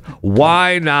protest,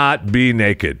 why not be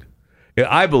naked?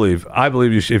 I believe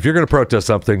you should, if you're going to protest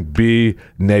something, be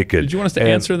naked. Did you want us to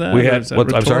answer that? We had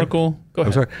rhetorical? Go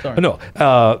ahead. I'm sorry.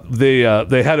 No.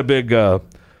 They had a big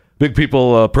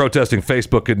people protesting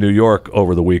Facebook in New York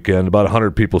over the weekend. About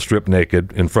 100 people stripped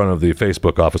naked in front of the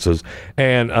Facebook offices,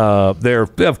 and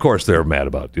they're mad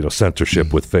about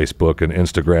censorship with Facebook and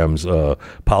Instagram's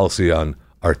policy on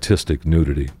artistic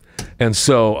nudity. And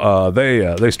so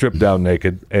they stripped down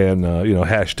naked and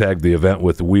hashtagged the event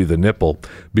with "We the Nipple"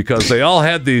 because they all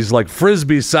had these like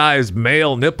frisbee-sized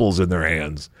male nipples in their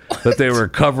hands that they were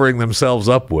covering themselves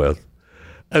up with.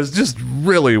 It's just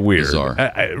really weird,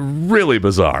 really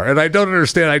bizarre, and I don't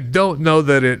understand. I don't know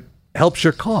that it helps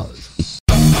your cause.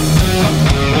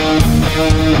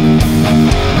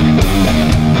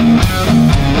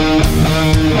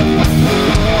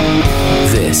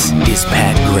 is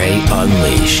Pat Gray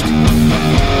Unleashed.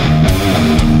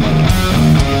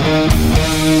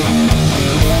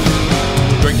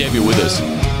 Great to have you with us.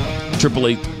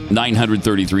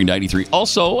 888-933-93.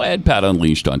 Also, add Pat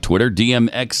Unleashed on Twitter.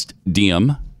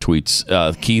 DMXDM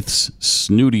tweets, Keith's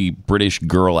snooty British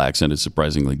girl accent is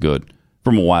surprisingly good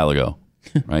from a while ago.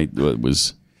 Right? It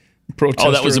was...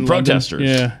 Protester that was the in protesters.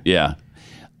 London. Yeah.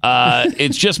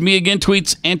 It's just me again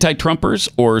tweets anti-Trumpers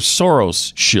or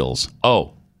Soros shills.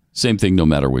 Oh, same thing no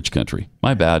matter which country.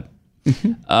 My bad.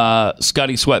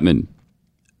 Scotty Sweatman.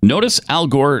 Notice Al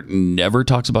Gore never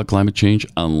talks about climate change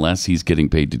unless he's getting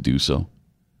paid to do so.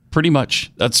 Pretty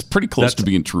much. That's pretty close to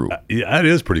being true. Yeah, it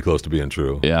is pretty close to being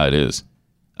true. Yeah, it is.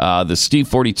 The Steve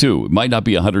 42. It might not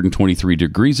be 123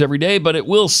 degrees every day, but it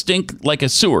will stink like a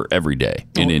sewer every day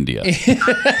in India.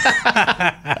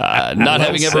 Not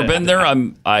having ever been there,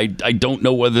 I don't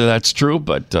know whether that's true,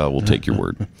 but we'll take your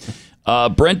word.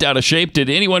 Brent out of shape.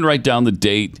 Did anyone write down the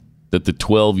date that the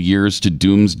 12 years to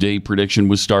doomsday prediction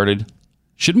was started?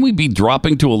 Shouldn't we be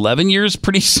dropping to 11 years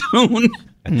pretty soon?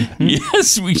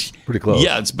 Yes, we. Pretty close.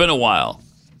 Yeah, it's been a while.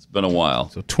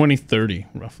 So 2030,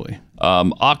 roughly.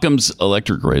 Occam's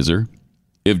electric razor.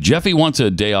 If Jeffy wants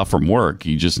a day off from work,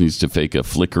 he just needs to fake a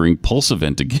flickering pulse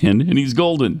event again, and he's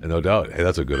golden. No doubt. Hey,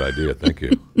 that's a good idea. Thank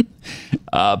you.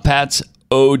 Pat's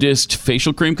oldest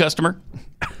facial cream customer.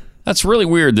 That's really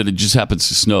weird that it just happens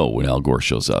to snow when Al Gore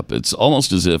shows up. It's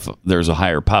almost as if there's a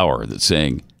higher power that's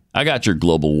saying, I got your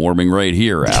global warming right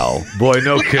here, Al. Boy,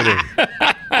 no kidding.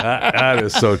 That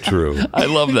is so true. I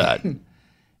love that.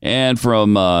 And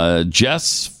from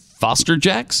Jess Foster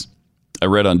Jacks, I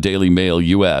read on Daily Mail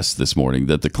US this morning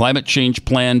that the climate change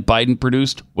plan Biden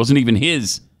produced wasn't even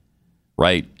his,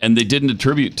 right? And they didn't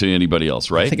attribute to anybody else,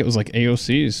 right? I think it was like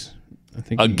AOC's.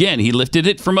 Again, he lifted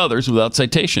it from others without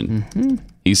citation. Mm-hmm.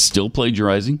 He's still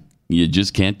plagiarizing. You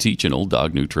just can't teach an old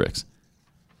dog new tricks.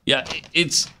 Yeah,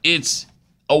 it's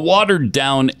a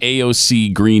watered-down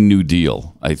AOC Green New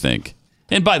Deal, I think.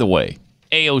 And by the way,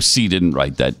 AOC didn't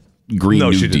write that Green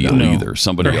New Deal either.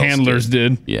 Somebody else handlers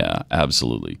did. Yeah,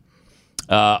 absolutely.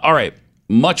 All right,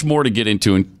 much more to get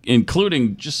into,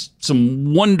 including just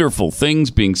some wonderful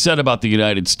things being said about the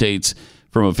United States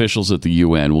from officials at the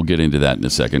UN. We'll get into that in a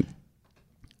second.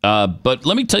 But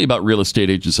let me tell you about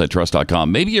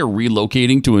realestateagentsitrust.com. Maybe you're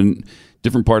relocating to a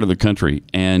different part of the country,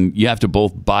 and you have to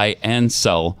both buy and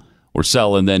sell, or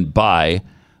sell and then buy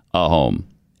a home.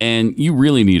 And you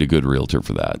really need a good realtor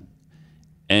for that.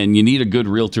 And you need a good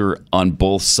realtor on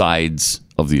both sides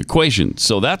of the equation.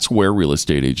 So that's where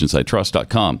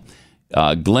realestateagentsitrust.com.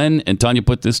 Glenn and Tanya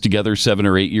put this together 7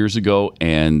 or 8 years ago,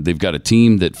 and they've got a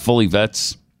team that fully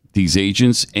vets these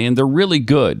agents, and they're really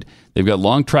good. They've got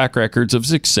long track records of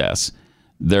success.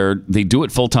 They do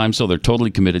it full time, so they're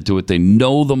totally committed to it. They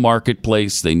know the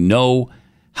marketplace. They know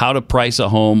how to price a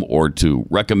home or to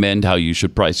recommend how you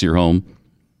should price your home.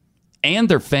 And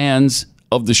they're fans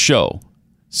of the show.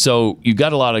 So you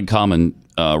got a lot in common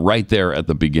right there at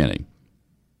the beginning.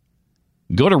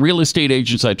 Go to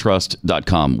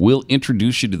realestateagentsitrust.com. We'll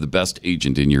introduce you to the best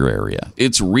agent in your area.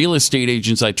 It's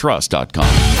realestateagentsitrust.com.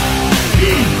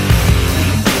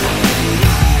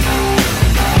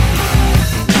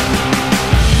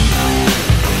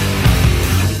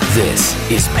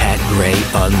 This is Pat Gray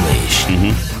Unleashed.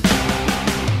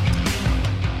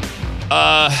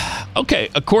 Okay,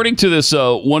 according to this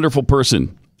wonderful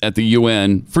person at the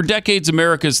UN, for decades,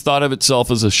 America's thought of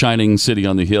itself as a shining city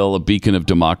on the hill, a beacon of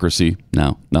democracy.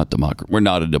 No, not democracy. We're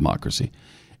not a democracy.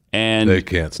 And they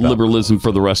can't stop liberalism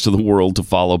for the rest of the world to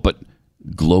follow. But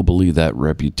globally, that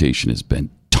reputation has been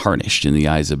tarnished in the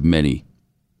eyes of many,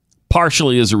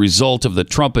 partially as a result of the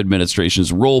Trump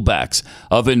administration's rollbacks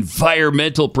of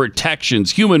environmental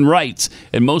protections, human rights,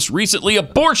 and most recently,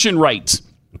 abortion rights.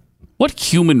 What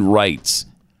human rights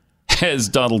has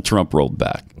Donald Trump rolled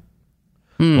back?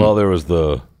 Well, there was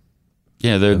and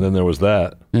then there was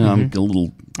that. Yeah, I'm a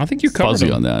little I think you covered fuzzy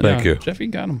him. on that. Thank you. Jeffy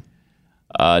got him.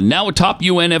 Now a top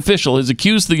UN official has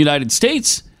accused the United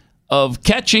States of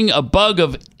catching a bug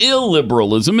of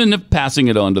illiberalism and of passing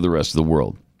it on to the rest of the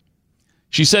world.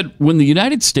 She said, when the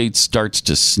United States starts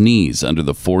to sneeze under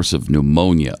the force of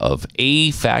pneumonia, of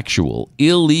afactual,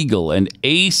 illegal, and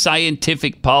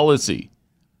ascientific policy,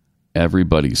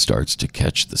 everybody starts to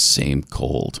catch the same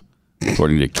cold,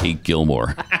 according to Kate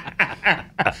Gilmore.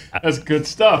 That's good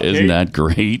stuff. Isn't that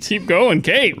great? Keep going,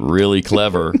 Kate. Really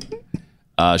clever.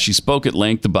 She spoke at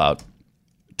length about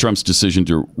Trump's decision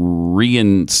to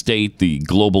reinstate the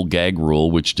global gag rule,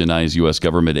 which denies U.S.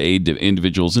 government aid to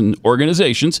individuals and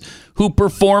organizations who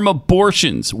perform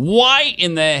abortions. Why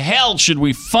in the hell should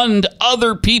we fund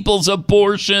other people's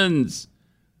abortions?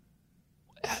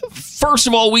 First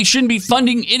of all, we shouldn't be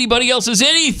funding anybody else's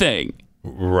anything.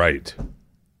 Right.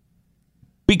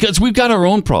 Because we've got our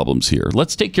own problems here.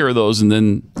 Let's take care of those and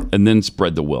then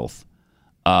spread the wealth.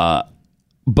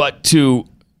 But to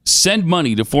send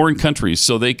money to foreign countries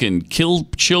so they can kill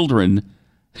children,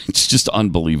 it's just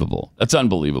unbelievable. That's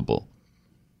unbelievable.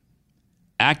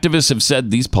 Activists have said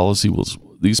these policies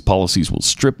will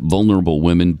strip vulnerable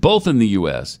women, both in the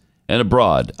U.S. and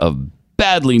abroad, of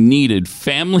badly needed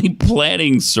family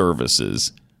planning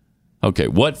services. Okay,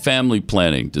 what family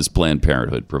planning does Planned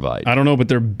Parenthood provide? I don't know, but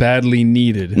they're badly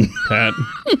needed, Pat.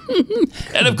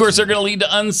 And of course, they're going to lead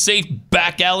to unsafe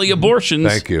back alley abortions.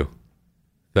 Thank you.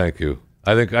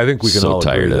 I think we can all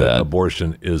agree that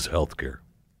abortion is health care.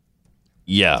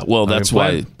 Yeah, well, that's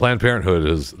why Planned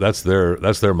Parenthood that's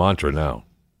their mantra now.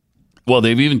 Well,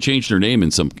 they've even changed their name in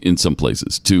some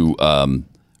places to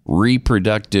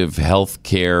Reproductive Health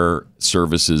Care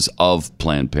Services of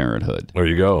Planned Parenthood. There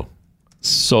you go.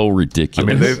 So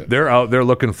ridiculous. I mean, they're out there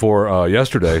looking for.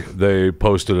 Yesterday, they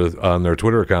posted on their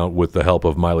Twitter account with the help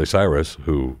of Miley Cyrus,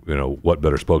 who, what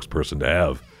better spokesperson to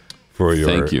have for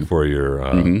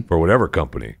your for whatever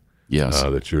company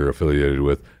that you're affiliated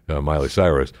with, Miley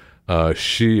Cyrus.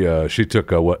 She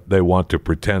took what they want to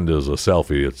pretend is a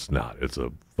selfie. It's not. It's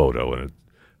a photo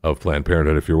of Planned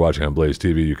Parenthood. If you're watching on Blaze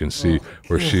TV, you can see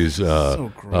where she's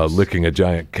licking a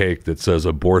giant cake that says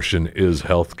 "Abortion is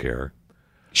health care."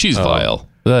 She's vile.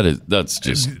 That's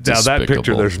just now despicable. That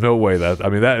picture. There's no way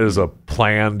that is a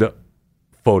planned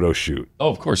photo shoot. Oh,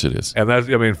 of course it is. And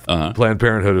Planned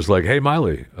Parenthood is like, hey,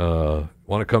 Miley,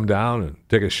 want to come down and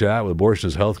take a shot with abortion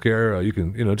is health care? You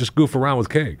can, just goof around with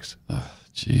cakes.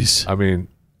 Jeez. I mean,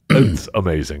 it's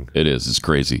amazing. It is. It's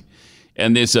crazy.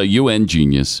 And this UN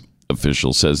genius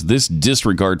official says this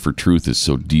disregard for truth is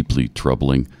so deeply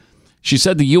troubling. She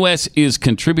said the U.S. is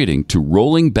contributing to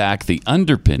rolling back the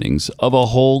underpinnings of a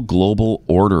whole global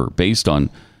order based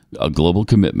on a global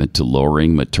commitment to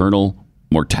lowering maternal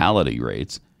mortality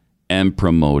rates and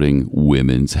promoting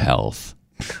women's health.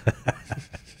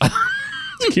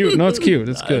 It's cute. No, it's cute.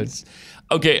 It's good.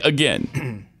 Okay,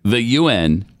 again, the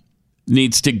UN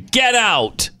needs to get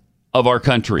out of our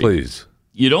country. Please.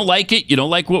 You don't like it? You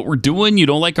don't like what we're doing? You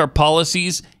don't like our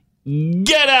policies?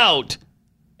 Get out!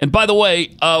 And by the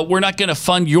way, we're not going to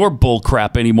fund your bull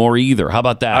crap anymore either. How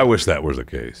about that? I wish that was the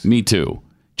case. Me too.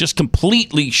 Just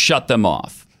completely shut them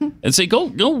off and say, go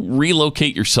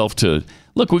relocate yourself to...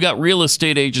 Look, we got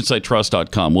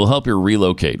realestateagentsitrust.com. We'll help you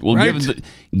relocate. We'll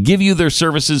give you their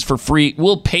services for free.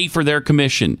 We'll pay for their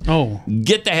commission. Oh.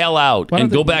 Get the hell out and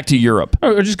go back to Europe.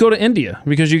 Or just go to India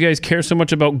because you guys care so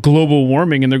much about global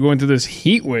warming and they're going through this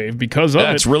heat wave because of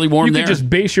it. It's really warm there. You could just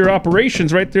base your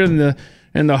operations right there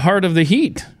in the heart of the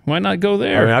heat. Why not go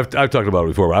there? I mean, I've talked about it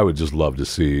before, but I would just love to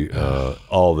see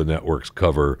all the networks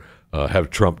cover, have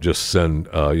Trump just send,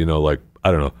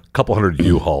 a couple hundred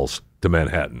U-Hauls to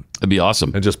Manhattan. That'd be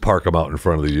awesome. And just park them out in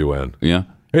front of the UN. Yeah.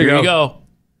 Here you go.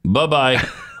 Bye-bye.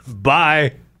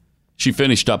 Bye. She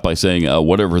finished up by saying,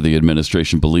 whatever the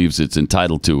administration believes it's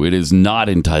entitled to, it is not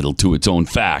entitled to its own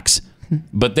facts.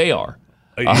 But they are.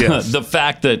 Yes. The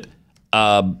fact that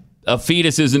a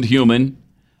fetus isn't human,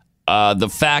 the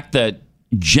fact that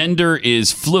gender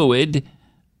is fluid,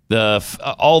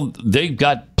 they've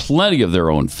got plenty of their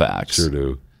own facts. Sure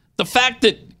do. The fact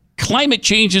that climate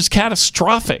change is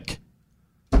catastrophic.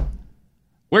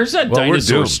 Where's that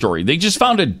dinosaur story? They just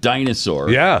found a dinosaur.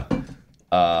 Yeah. In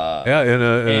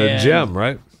a gem,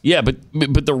 right? Yeah, but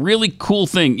the really cool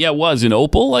thing, was in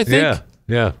Opal, I think.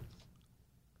 Yeah.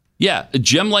 Yeah,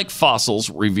 gem-like fossils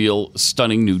reveal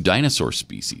stunning new dinosaur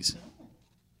species.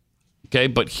 Okay,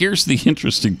 but here's the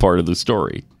interesting part of the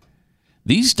story.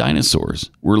 These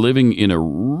dinosaurs were living in a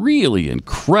really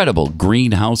incredible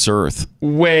greenhouse Earth.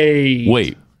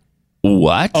 Wait,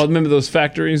 what? Oh, remember those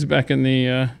factories back in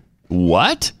the...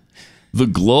 What? The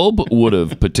globe would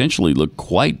have potentially looked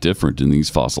quite different, and these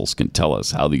fossils can tell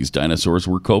us how these dinosaurs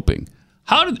were coping.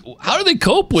 How do they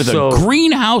cope with a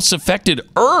greenhouse-affected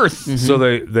Earth? Mm-hmm. So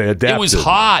they adapted. It was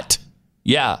hot.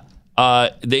 Yeah,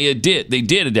 they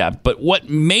did adapt. But what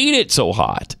made it so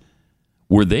hot?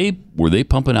 Were they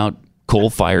pumping out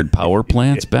coal-fired power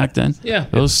plants back then? Yeah.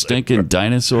 Those stinking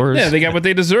dinosaurs. Yeah, they got what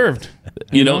they deserved.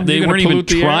 They weren't even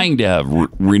trying to have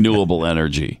renewable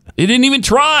energy. They didn't even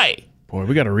try. Boy,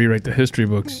 we got to rewrite the history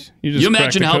books. You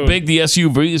imagine how big the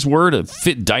SUVs were to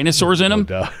fit dinosaurs in them?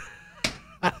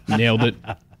 Nailed it.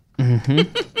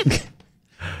 Mm-hmm.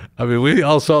 I mean, we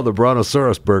all saw the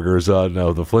Brontosaurus burgers on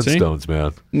the Flintstones,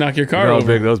 man. Knock your car over. How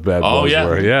big those bad boys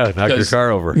were. Yeah, knock your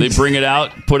car over. They bring it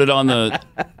out, put it on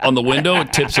the window,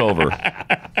 it tips over.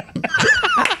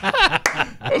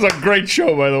 That was a great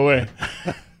show, by the way.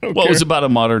 That Well, it was about a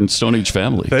modern Stone Age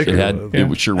family.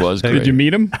 It sure was great. Did you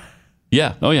meet him?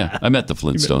 Yeah. Oh, yeah. I met the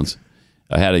Flintstones.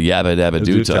 I had a yabba dabba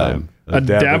do time. A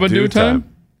dabba do time?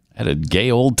 Had a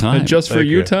gay old time. A just for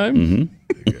you time? Mm-hmm.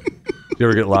 You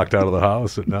ever get locked out of the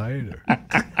house at night? Or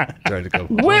trying to go.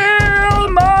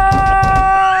 Wilma!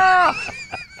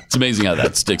 It's amazing how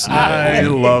that sticks in your head. I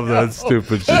love that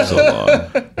stupid show. So long.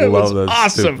 I love that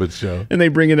awesome. stupid show. And they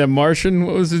bring in that Martian.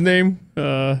 What was his name?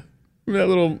 That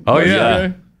little Martian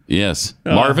guy? Yes.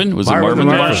 Marvin? Was it Marvin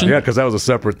the Martian? Yeah, because that was a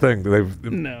separate thing.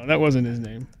 No, that wasn't his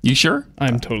name. You sure?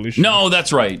 I'm totally sure. No,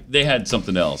 that's right. They had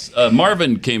something else.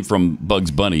 Marvin came from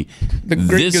Bugs Bunny. The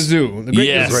Great Gazoo. The Great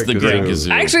Gazoo. The Great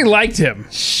Gazoo. I actually liked him.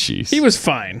 Jeez. He was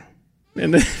fine.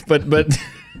 And then, but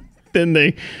then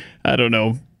they, I don't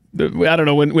know,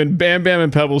 when Bam Bam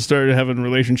and Pebbles started having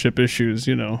relationship issues,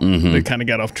 they kind of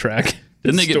got off track.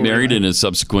 Didn't they get married in a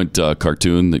subsequent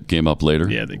cartoon that came up later?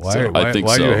 Yeah, I think so. I think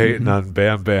why so. are you hating on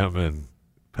Bam Bam and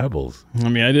Pebbles? I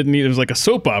mean, I didn't need it. Was like a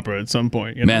soap opera at some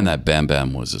point. Man, that Bam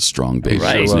Bam was a strong baby.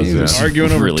 Right. He was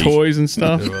arguing over toys and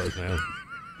stuff. It was, man.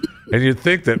 And you'd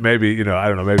think that maybe, I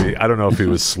don't know if he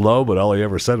was slow, but all he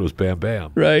ever said was Bam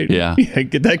Bam. Right. Yeah.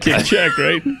 Get that kid checked,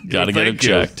 right? Got to get him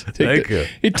checked. Thank you.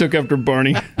 He took after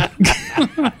Barney.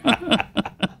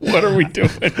 What are we doing?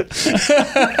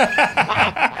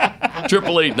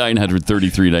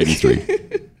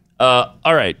 888-900-3393. All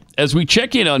right. As we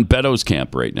check in on Beto's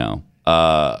camp right now,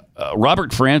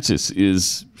 Robert Francis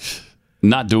is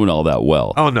not doing all that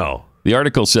well. Oh, no. The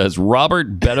article says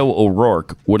Robert Beto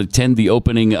O'Rourke would attend the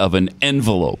opening of an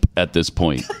envelope at this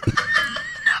point.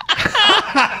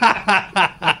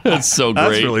 That's so great.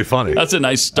 That's really funny. That's a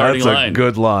nice starting line. That's a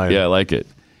good line. Yeah, I like it.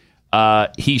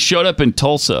 He showed up in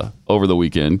Tulsa over the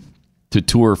weekend to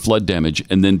tour flood damage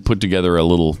and then put together a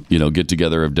little,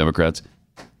 get-together of Democrats.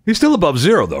 He's still above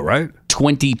zero, though, right?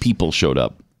 20 people showed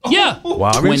up. Yeah.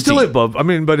 Wow. I mean, he's still above. I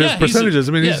mean, but his percentages,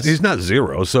 yes. he's not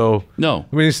zero, so. No.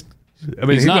 I mean,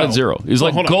 he's not at zero. He's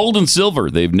like gold and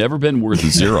silver. They've never been worth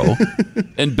zero.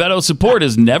 And Beto's support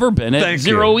has never been at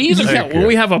zero either. Yeah, well,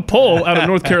 we have a poll out of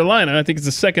North Carolina. I think it's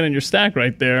the second in your stack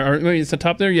right there. Or maybe it's the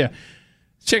top there. Yeah.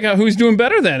 Check out who's doing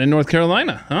better then in North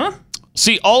Carolina, huh?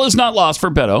 See, all is not lost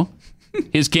for Beto.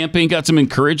 His campaign got some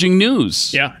encouraging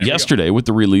news yesterday with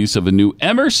the release of a new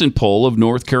Emerson poll of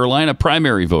North Carolina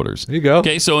primary voters. There you go.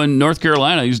 Okay, so in North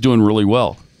Carolina, he's doing really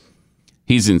well.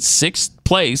 He's in 6th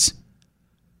place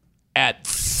at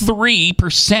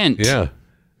 3%. Yeah.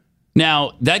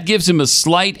 Now, that gives him a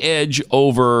slight edge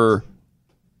over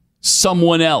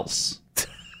someone else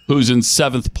who's in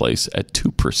 7th place at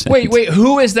 2%. Wait,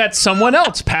 who is that someone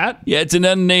else, Pat? Yeah, it's an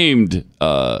unnamed,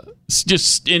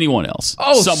 just anyone else.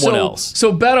 Oh, someone else.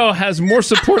 So Beto has more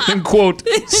support than, quote,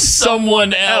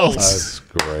 someone else.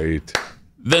 That's great.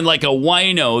 Than like a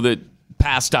wino that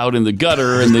passed out in the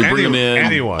gutter and they bring him in.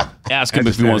 Anyone. Ask him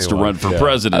if he wants to run for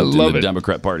president in the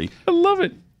Democrat Party. I love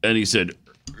it. And he said,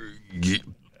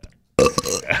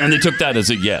 and they took that as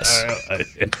a yes.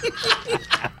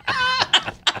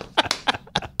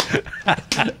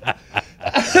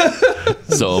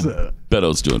 So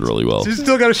Beto's doing really well. He's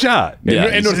still got a shot. Yeah,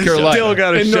 in North Carolina. Still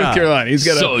got a shot. North Carolina. He's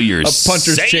got so you're a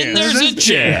puncher's saying chance. There's a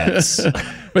chance.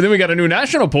 But then we got a new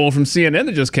national poll from CNN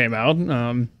that just came out.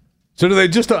 So do they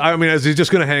just, I mean, is he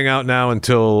just going to hang out now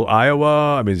until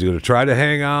Iowa? I mean, is he going to try to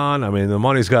hang on? I mean, the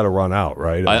money's got to run out,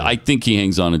 right? I think he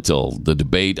hangs on until the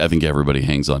debate. I think everybody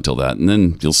hangs on until that. And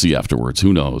then you'll see afterwards.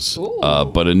 Who knows?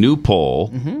 But a new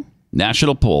poll,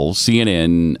 national poll,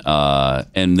 CNN,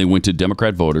 and they went to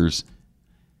Democrat voters,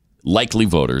 likely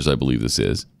voters, I believe this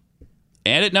is.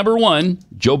 And at number 1,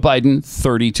 Joe Biden,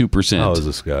 32%. How is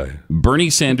this guy? Bernie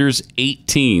Sanders,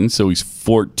 18, so he's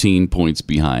 14 points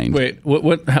behind. Wait,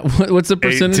 what's the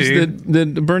percentage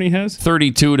that Bernie has?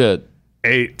 32 to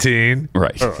 18.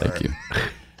 Right, thank you.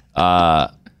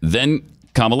 Then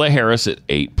Kamala Harris at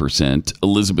 8%,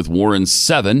 Elizabeth Warren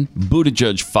 7,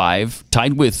 Buttigieg 5,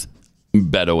 tied with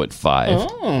Beto at 5.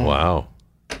 Oh. Wow.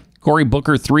 Cory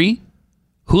Booker 3,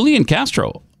 Julian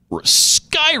Castro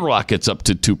skyrockets up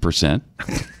to 2%.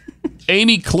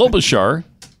 Amy Klobuchar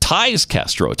ties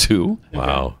Castro at 2.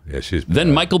 Wow. Yeah, she's bad.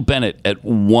 Then Michael Bennett at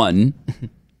 1.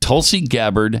 Tulsi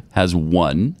Gabbard has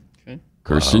 1. Okay.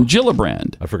 Kirsten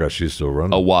Gillibrand. I forgot she's still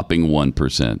running. A whopping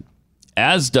 1%.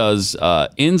 As does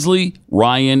Inslee,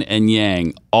 Ryan, and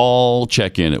Yang all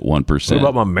check in at 1%. What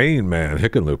about my main man,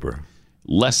 Hickenlooper?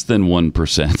 Less than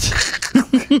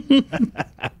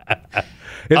 1%.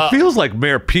 It feels like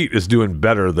Mayor Pete is doing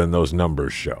better than those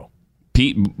numbers show.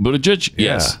 Pete Buttigieg?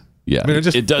 Yes. Yeah. I mean,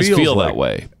 it does feel that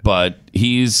way. But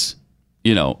he's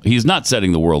not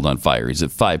setting the world on fire. He's at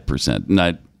 5%. And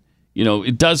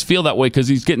it does feel that way because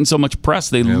he's getting so much press.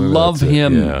 They love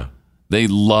him. Yeah. They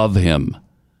love him.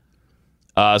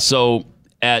 So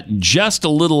at just a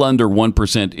little under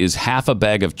 1% is half a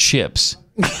bag of chips.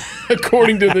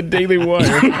 According to the Daily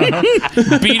Wire.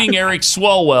 Beating Eric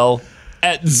Swalwell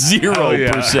at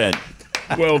 0%.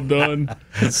 Well done.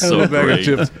 That's so great.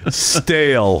 Chips,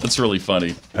 stale. That's really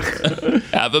funny.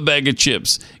 Half a bag of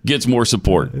chips gets more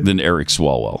support than Eric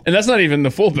Swalwell. And that's not even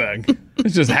the full bag.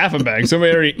 It's just half a bag.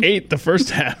 Somebody already ate the first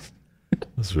half.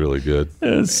 That's really good.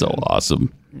 That's so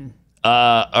awesome.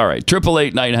 All right.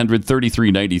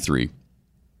 888-900-3393.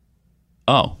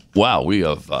 Oh, wow. We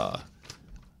have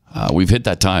we've hit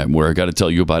that time where I got to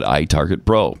tell you about iTarget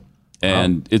Pro.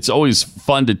 And it's always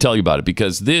fun to tell you about it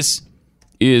because this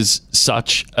is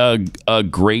such a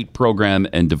great program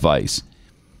and device.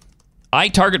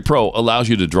 iTarget Pro allows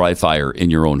you to dry fire in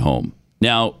your own home.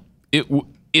 Now,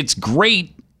 it's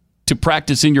great to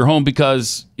practice in your home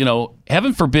because,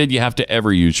 heaven forbid you have to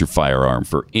ever use your firearm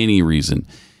for any reason.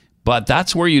 But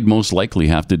that's where you'd most likely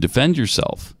have to defend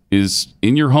yourself, is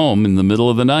in your home in the middle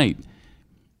of the night.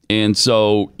 And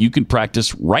so you can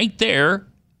practice right there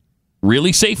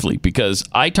really safely because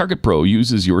iTarget Pro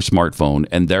uses your smartphone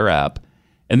and their app.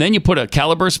 And then you put a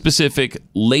caliber-specific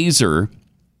laser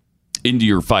into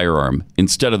your firearm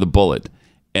instead of the bullet.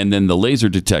 And then the laser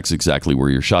detects exactly where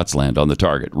your shots land on the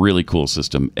target. Really cool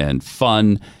system and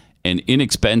fun and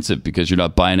inexpensive because you're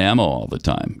not buying ammo all the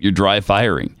time. You're dry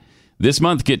firing. This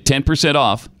month, get 10%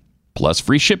 off plus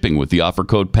free shipping with the offer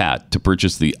code PAT to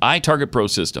purchase the iTarget Pro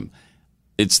system.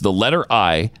 It's the letter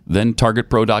I, then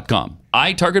targetpro.com.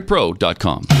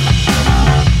 iTargetPro.com.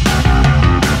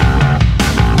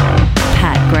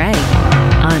 Pat Gray,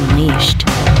 Unleashed.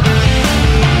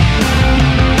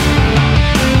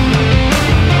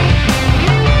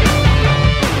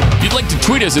 If you'd like to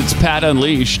tweet us, it's Pat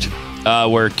Unleashed,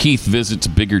 where Keith visits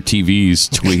Bigger TV's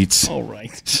tweets. All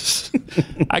right.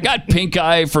 I got pink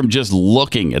eye from just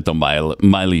looking at the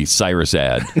Miley Cyrus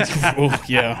ad. Oh,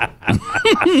 yeah.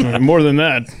 More than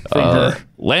that from her.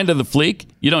 Land of the Fleek,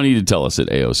 you don't need to tell us that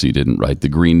AOC didn't write the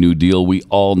Green New Deal. We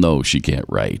all know she can't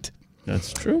write.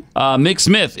 That's true. Mick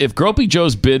Smith, if Gropey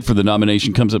Joe's bid for the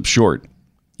nomination comes up short,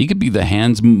 he could be the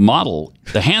hands model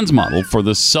for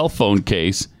the cell phone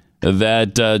case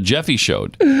that Jeffy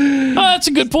showed. Oh, that's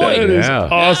a good point. That is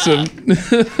awesome.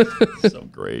 So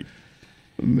great.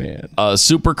 Man. A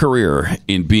super career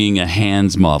in being a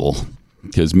hands model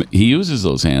because he uses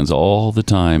those hands all the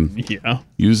time. Yeah.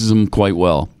 Uses them quite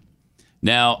well.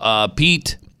 Now,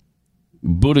 Pete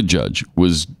Buttigieg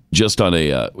was just on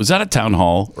was that a town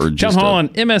hall? Or just town hall on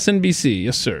MSNBC,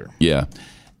 yes, sir. Yeah.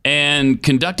 And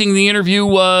conducting the interview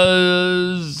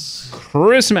was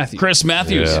Chris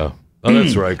Matthews. Yeah. Oh,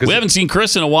 that's right. We haven't seen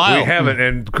Chris in a while. We haven't,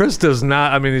 and Chris does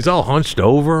not. I mean, he's all hunched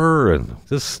over and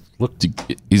just look.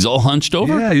 He's all hunched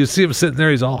over? Yeah, you see him sitting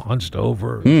there. He's all hunched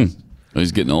over.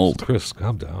 He's getting old. Chris,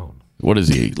 calm down. What is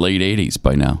he? Late 80s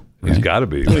by now. He's got to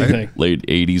be. What do you think? Late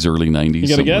 80s, early 90s. You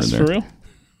got a guess for real?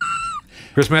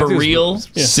 Chris Matthews? For real?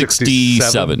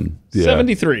 67. Yeah.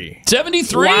 73.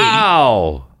 73?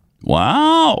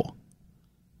 Wow.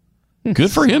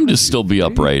 Good for him to still be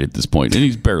upright at this point. And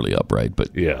he's barely upright,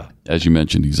 but yeah, as you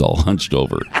mentioned, he's all hunched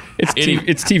over.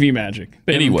 It's TV magic.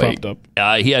 They anyway, up.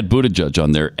 He had Buttigieg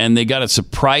on there, and they got a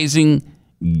surprising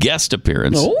guest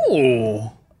appearance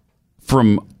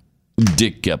from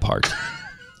Dick Gephardt.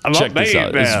 Check this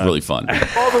out. This is really fun.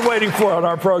 All we're waiting for on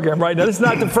our program right now. This is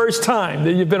not the first time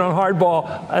that you've been on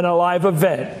Hardball in a live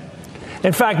event.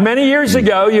 In fact, many years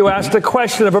ago, you asked a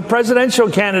question of a presidential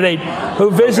candidate who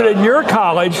visited your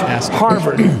college,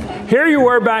 Harvard. Here you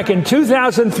were back in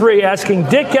 2003 asking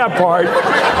Dick Gephardt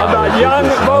about young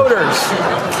voters.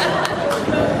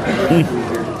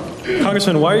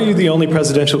 Congressman, why are you the only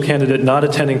presidential candidate not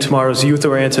attending tomorrow's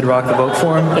youth-oriented Rock the Vote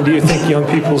Forum? And do you think young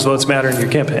people's votes matter in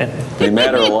your campaign? They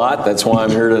matter a lot. That's why I'm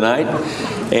here tonight.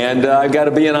 And I've got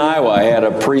to be in Iowa. I had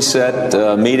a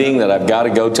preset meeting that I've got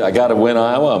to go to. I got to win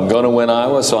Iowa. I'm going to win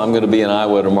Iowa, so I'm going to be in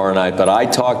Iowa tomorrow night. But I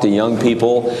talk to young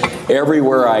people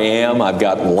everywhere I am. I've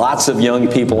got lots of young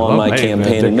people on my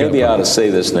campaign, and maybe I ought to say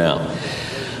this now.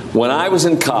 When I was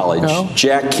in college,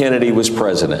 Jack Kennedy was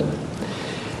president.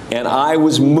 And I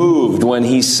was moved when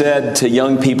he said to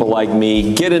young people like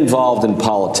me, get involved in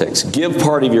politics. Give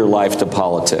part of your life to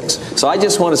politics. So I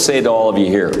just want to say to all of you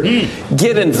here,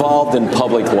 get involved in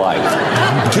public life.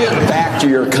 Give back to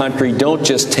your country. Don't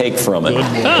just take from it.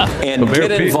 And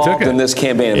get involved in this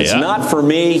campaign. If it's not for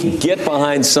me, get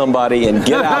behind somebody and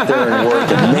get out there and work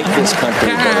and make this country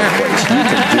a better place. You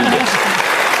can do this.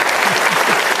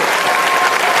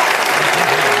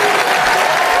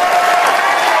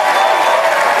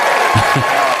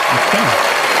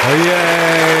 Oh,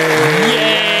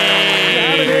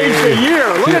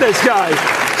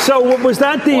 guy. So was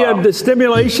that the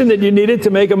stimulation that you needed to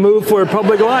make a move for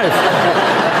public life?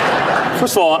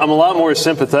 First of all, I'm a lot more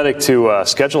sympathetic to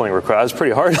scheduling requests. It's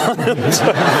pretty hard on him.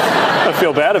 So I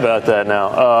feel bad about that now.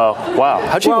 Wow.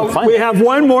 How'd you even find we that? have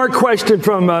one more question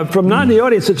from not in the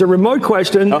audience. It's a remote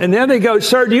question. And there they go.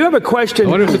 Sir, do you have a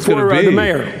question for the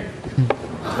mayor?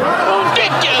 Dick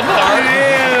Gephardt.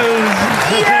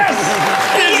 Yes!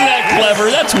 Isn't that clever?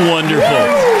 That's wonderful.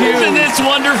 Isn't this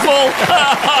wonderful?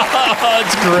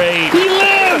 It's great. He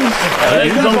lives.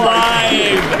 He's alive.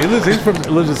 He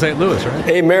lives in St. Louis, right?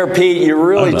 Hey, Mayor Pete, you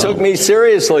really took me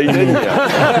seriously, didn't you?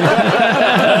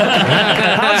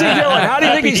 How's he doing? How do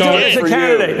you think he's doing as a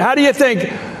candidate? How do you think?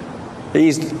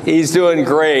 He's doing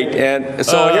great. And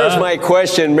so here's my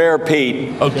question, Mayor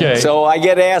Pete. Okay. So I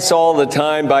get asked all the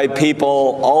time by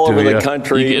people all over the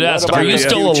country, You get asked, what about are you the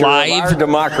still future of alive? our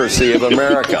democracy of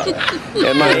America?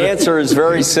 And my answer is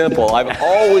very simple. I've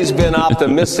always been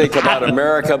optimistic about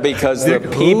America because the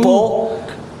people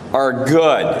are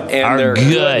good and they're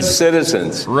good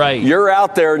citizens. Right. You're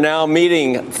out there now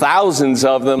meeting thousands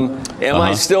of them. Am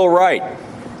I still right?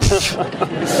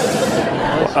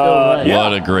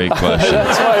 What a great question.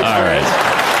 That's why it's all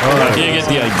right. You get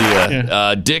the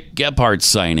idea. Dick Gephardt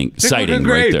sighting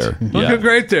right there. Looking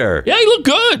great there. Yeah, he looked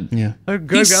good. Yeah. Good.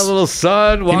 Got a little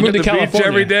sun. Walking moved the to beach California.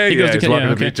 every day. He goes to He's walking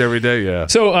the beach every day. Yeah.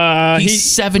 So he's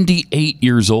 78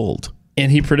 years old. And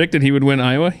he predicted he would win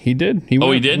Iowa. He did. He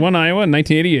won Iowa in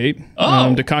 1988.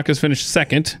 Dukakis finished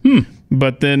second.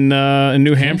 But then in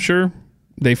New Hampshire,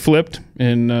 they flipped,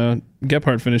 and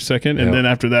Gephardt finished second. And then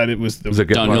after that, it was the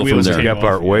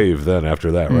Gephardt wave then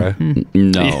after that, right?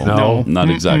 No, not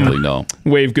exactly, no.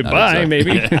 Wave goodbye,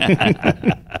 maybe.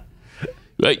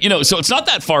 So it's not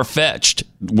that far-fetched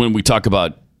when we talk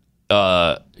about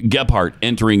Gephardt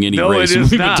entering any race.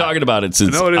 We've been talking about it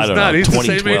since, I don't know, He's the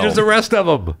same age as the rest of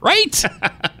them. Right.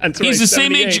 He's the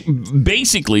same age,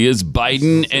 basically, as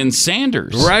Biden and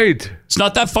Sanders. Right. It's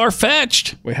not that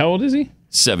far-fetched. Wait, how old is he?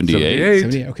 78.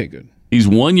 78. Okay, good. He's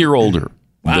 1 year older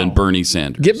than Bernie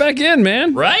Sanders. Get back in,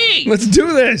 man. Right. Let's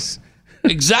do this.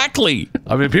 Exactly.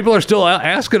 I mean, people are still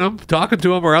asking him, talking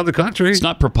to him around the country. It's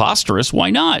not preposterous. Why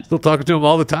not? Still talking to him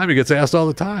all the time. He gets asked all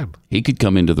the time. He could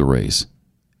come into the race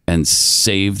and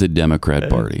save the Democrat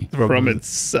Party from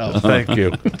itself. Thank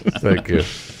you. Thank you.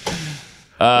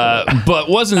 But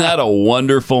wasn't that a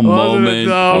wonderful moment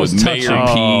with Mayor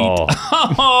Pete?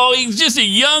 Oh, he's just a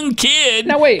young kid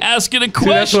asking a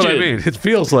question. See, that's what I mean. It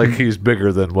feels like he's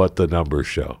bigger than what the numbers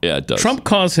show. Yeah, it does. Trump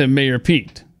calls him Mayor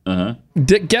Pete.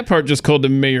 Dick Gephardt just called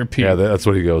him Mayor Pete. Yeah, that's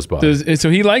what he goes by. So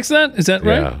he likes that? Is that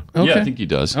right? Yeah. Okay. Yeah, I think he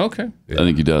does. Okay. I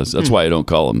think he does. That's why I don't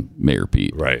call him Mayor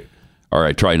Pete. Right. All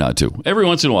right, try not to. Every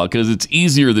once in a while, because it's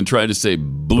easier than trying to say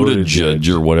Buttigieg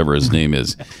or whatever his name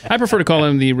is. I prefer to call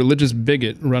him the religious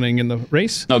bigot running in the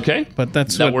race. Okay. But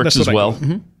that works as well.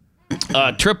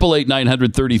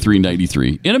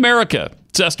 888-933-93. In America,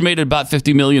 it's estimated about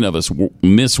 50 million of us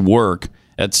miss work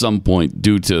at some point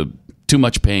due to too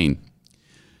much pain.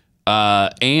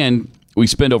 And we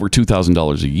spend over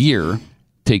 $2,000 a year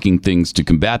taking things to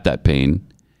combat that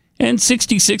pain. And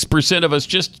 66% of us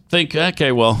just think,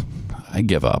 okay, well, I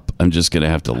give up. I'm just going to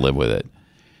have to live with it.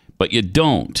 But you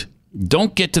don't.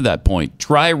 Don't get to that point.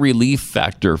 Try Relief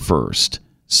Factor first.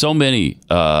 So many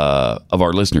of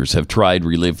our listeners have tried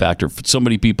Relief Factor. So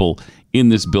many people in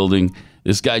this building.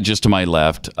 This guy just to my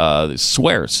left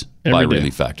swears by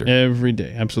Relief Factor. Every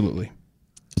day. Absolutely.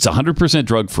 It's 100%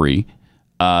 drug-free.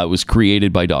 It was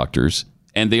created by doctors.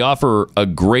 And they offer a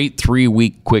great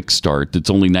 3-week quick start that's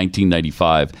only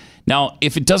 $19.95. Now,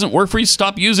 if it doesn't work for you,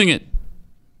 stop using it.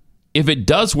 If it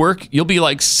does work, you'll be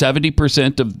like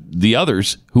 70% of the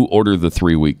others who order the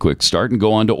 3-week quick start and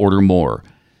go on to order more.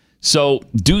 So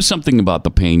do something about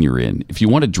the pain you're in. If you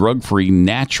want a drug-free,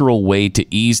 natural way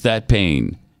to ease that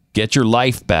pain, get your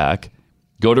life back,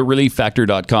 go to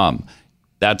ReliefFactor.com.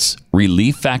 That's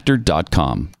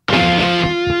ReliefFactor.com.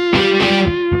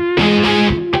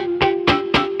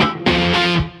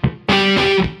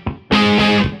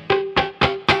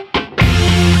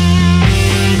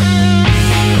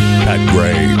 Pat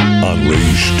Gray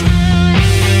Unleashed.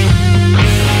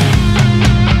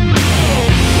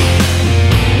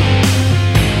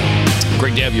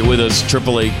 Great to have you with us.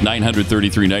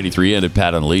 888-933-93 and at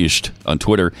Pat Unleashed on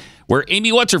Twitter, where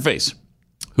Amy What's-Her-Face,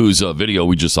 whose video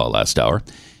we just saw last hour,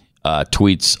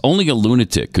 tweets, only a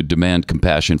lunatic could demand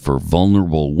compassion for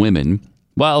vulnerable women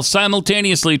while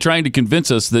simultaneously trying to convince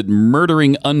us that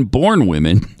murdering unborn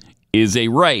women is a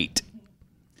right.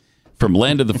 From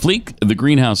Land of the Fleek, the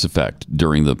greenhouse effect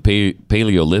during the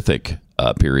Paleolithic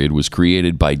period was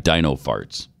created by dino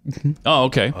farts. Oh,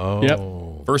 okay. Yep.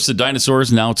 First the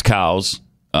dinosaurs, now it's cows.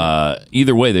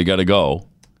 Either way, they got to go.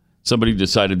 Somebody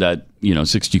decided that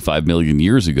 65 million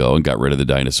years ago and got rid of the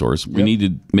dinosaurs. We need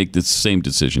to make the same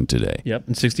decision today. Yep,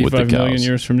 and 65 million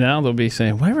years from now, they'll be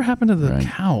saying, "Whatever happened to the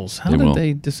cows? How did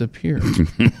they disappear?"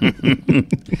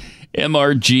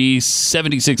 MRG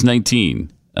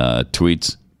 7619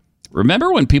 tweets: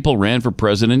 "Remember when people ran for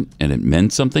president and it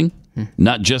meant something,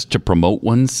 not just to promote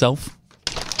oneself?"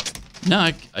 No,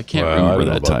 I can't remember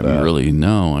that time. Really,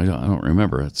 no, I don't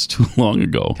remember. It's too long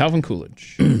ago. Calvin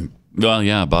Coolidge. Well,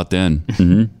 yeah, about then.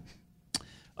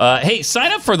 Mm-hmm. Hey,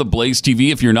 sign up for the Blaze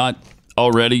TV if you're not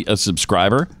already a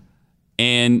subscriber.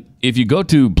 And if you go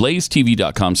to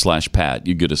blazetv.com/Pat,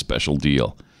 you get a special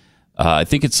deal. I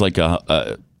think it's like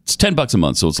it's $10 a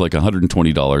month, so it's like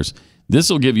 $120. This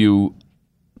will give you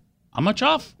how much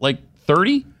off? Like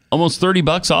 30? Almost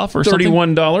 $30 off or something?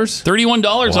 $31.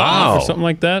 $31 off or something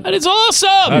like that. That is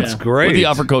awesome. That's great. With the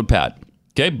offer code Pat.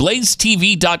 Okay,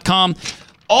 blazetv.com.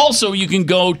 Also, you can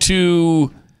go to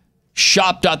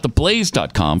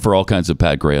shop.theblaze.com for all kinds of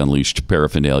Pat Gray Unleashed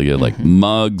paraphernalia like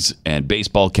mugs and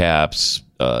baseball caps,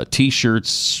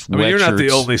 T-shirts, sweatshirts. You're not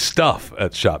the only stuff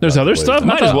at shop. There's other stuff?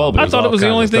 Might as well be. I thought it was the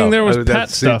only thing there was Pat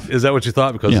stuff. Is that what you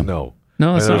thought? Because no.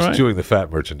 No, that's not right. There's Chewing the Fat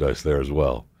merchandise there as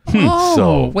well.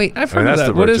 Oh, wait, I've heard of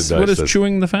that. What is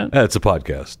Chewing the Fat? It's a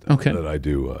podcast that I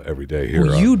do every day here.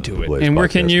 Well, you do it. And where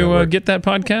can you get that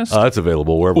podcast? It's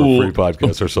available wherever free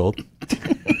podcasts are sold.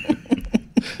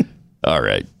 All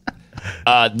right.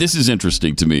 This is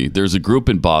interesting to me. There's a group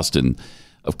in Boston,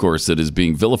 of course, that is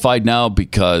being vilified now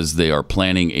because they are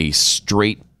planning a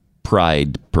straight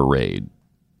pride parade.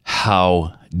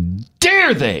 How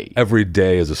dare they? Every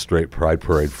day is a straight pride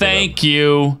parade for Thank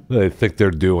you. They think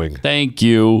they're doing. Thank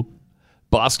you.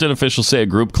 Boston officials say a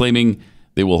group claiming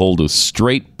they will hold a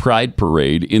straight pride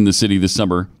parade in the city this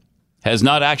summer has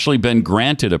not actually been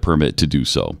granted a permit to do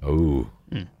so. Oh.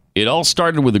 It all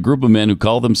started with a group of men who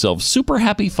call themselves Super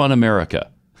Happy Fun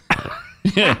America.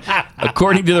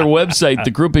 According to their website,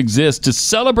 the group exists to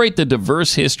celebrate the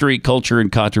diverse history, culture, and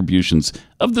contributions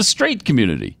of the straight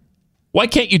community. Why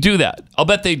can't you do that? I'll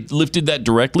bet they lifted that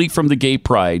directly from the Gay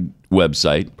Pride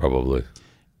website. Probably.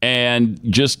 And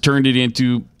just turned it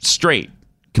into straight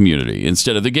community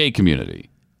instead of the gay community.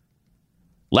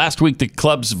 Last week, the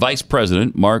club's vice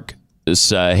president, Mark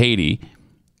Sahady,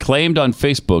 claimed on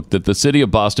Facebook that the city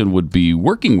of Boston would be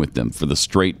working with them for the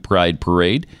straight pride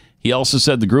parade. He also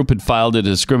said the group had filed a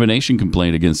discrimination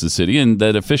complaint against the city and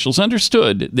that officials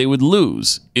understood they would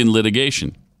lose in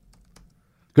litigation.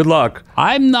 Good luck.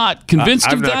 I'm not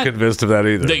convinced of that. I'm not convinced of that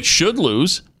either. They should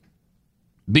lose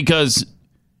because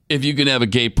if you can have a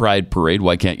gay pride parade,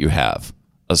 why can't you have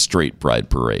a straight pride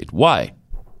parade? Why?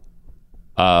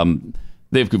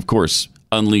 They've, of course,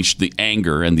 unleashed the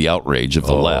anger and the outrage of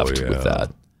the left with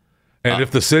that. And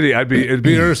if the city, it'd be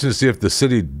interesting to see if the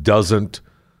city doesn't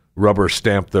rubber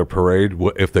stamp their parade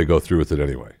if they go through with it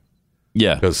anyway.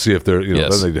 Yeah, because see if they're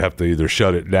then they'd have to either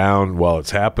shut it down while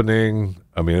it's happening.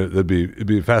 I mean, it'd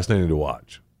be fascinating to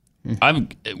watch. We're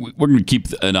going to keep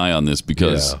an eye on this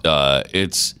because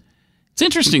it's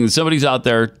interesting that somebody's out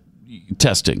there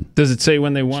testing. Does it say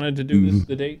when they wanted to do this,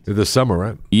 the date? This summer,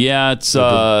 right? Yeah, it's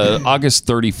August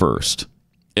 31st,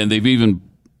 and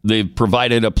they've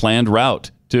provided a planned route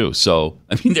too. So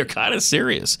I mean, they're kind of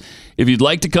serious. If you'd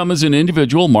like to come as an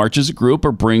individual, march as a group,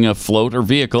 or bring a float or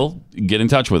vehicle, get in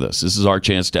touch with us. This is our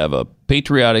chance to have a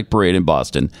patriotic parade in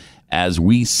Boston as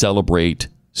we celebrate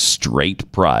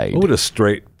straight pride. What would a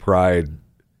straight pride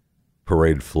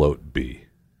parade float be?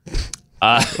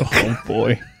 Oh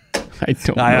boy, I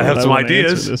don't know. I have some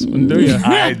ideas. This one, do you?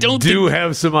 I do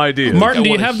have some ideas. Martin, do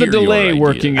you have the delay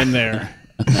working in there?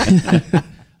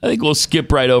 I think we'll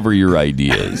skip right over your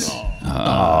ideas.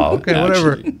 Okay,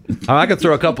 whatever. I could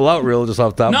throw a couple out real just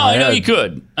off the top of my head. No,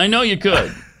 I know you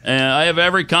could. And I have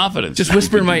every confidence. Just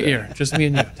whisper in my ear. Just me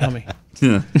and you. Tell me.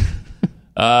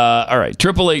 All right.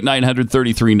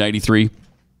 888-900-3393.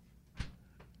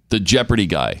 The Jeopardy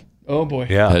guy. Oh, boy.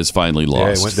 Has finally lost.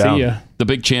 Yeah, he went down. See ya. The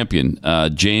big champion,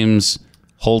 James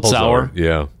Holzhauer.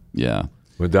 Yeah.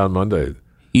 Went down Monday.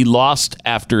 He lost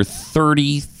after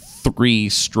 33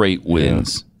 straight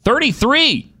wins.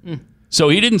 33! So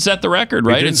he didn't set the record,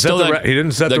 right? He didn't set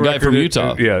the record. Guy from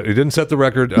Utah. He didn't set the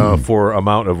record for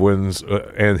amount of wins,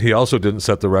 and he also didn't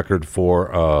set the record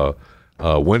for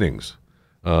winnings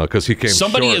because he came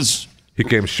short. He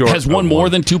came short. Has won more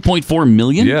than 2.4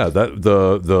 million? Yeah, that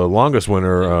the longest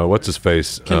winner, what's his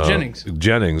face? Ken Jennings.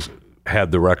 Jennings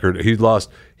had the record. He lost.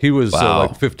 He was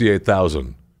like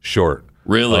 58,000 short.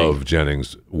 Really? Of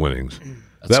Jennings' winnings.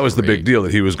 That was the big deal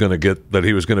that he was going to get. That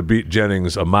he was going to beat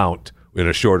Jennings' amount in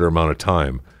a shorter amount of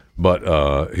time.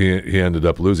 but he ended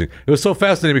up losing. It was so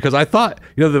fascinating because I thought,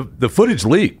 the footage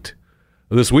leaked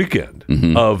this weekend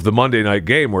of the Monday night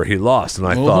game where he lost, and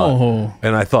I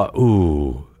thought,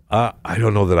 ooh, I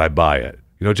don't know that I buy it.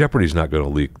 Jeopardy's not going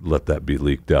to let that be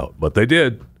leaked out, but they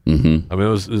did. I mean,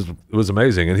 it was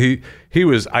amazing, and he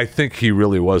was. I think he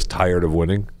really was tired of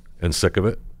winning and sick of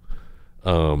it.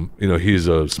 He's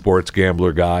a sports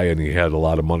gambler guy, and he had a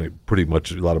lot of money, pretty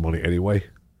much a lot of money anyway.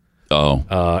 Oh,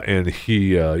 and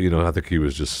he, I think he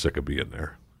was just sick of being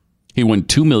there. He won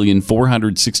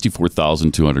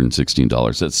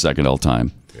 $2,464,216. That's second all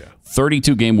time. Yeah.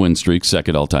 32 game win streak,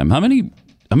 second all time. How many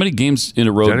games in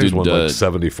a row Jennings did won like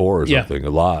 74 or something? A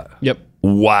lot. Yep.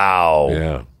 Wow.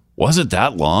 Yeah. Was it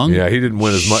that long? Yeah, he didn't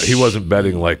win as much. He wasn't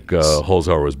betting like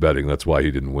Holzhauer was betting. That's why he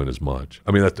didn't win as much.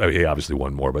 I mean, he obviously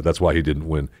won more, but that's why he didn't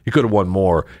win. He could have won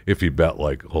more if he bet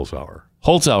like Holzhauer.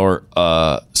 Holzhauer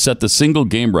set the single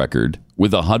game record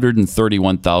with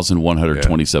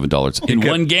 $131,127 in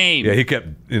one game. Yeah, he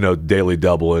kept daily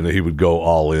doubling. He would go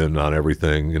all in on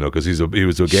everything, because he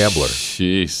was a gambler.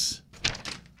 Jeez,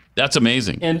 that's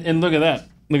amazing. And look at that.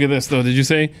 Look at this though. Did you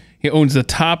say he owns the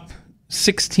top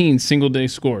 16 single day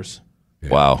scores? Yeah.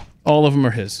 Wow, all of them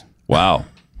are his. Wow.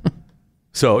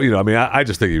 So, I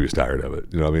just think he was tired of it.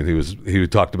 He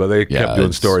talked about, they kept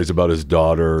doing stories about his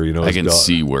daughter, I can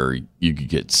see where you could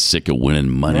get sick of winning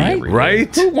money every day.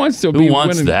 Right? Who wants to be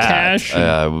winning cash?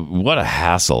 What a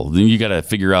hassle. Then you got to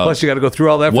figure out. Plus, you got to go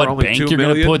through all that for only $2 million. What bank you're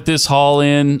going to put this haul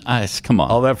in. Come on.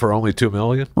 All that for only $2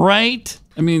 million? Right?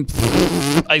 I mean,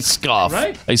 I scoff.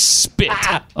 Right? I spit.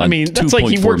 That's like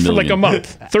he worked for like a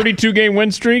month. 32 game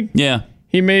win streak? Yeah.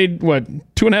 He made, what,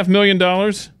 $2.5 million?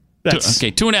 That's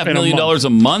 $2.5 million a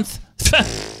month.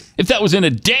 If that was in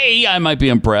a day, I might be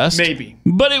impressed. Maybe.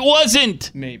 But it wasn't.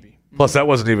 Maybe. Plus, that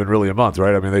wasn't even really a month,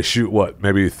 right? I mean, they shoot,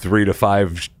 maybe 3 to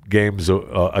 5 games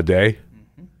a day?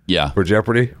 Yeah. For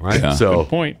Jeopardy, right? Yeah. Good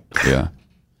point. Yeah.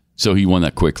 So he won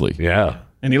that quickly. Yeah.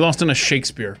 And he lost in a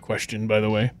Shakespeare question, by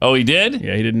the way. Oh, he did?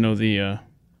 Yeah, he didn't know the...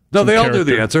 No, they all knew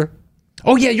the answer.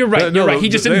 Oh, yeah, you're right. You're right. He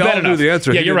just didn't bet enough. Knew the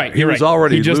answer. Yeah, you're right. He was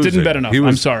already He just losing. didn't bet enough.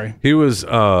 I'm sorry. He was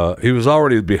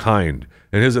already behind,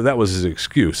 and that was his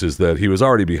excuse, is that he was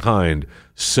already behind.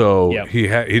 So he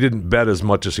didn't bet as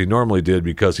much as he normally did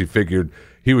because he figured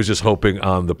he was just hoping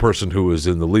on the person who was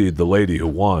in the lead, the lady who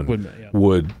won,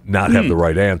 would not have the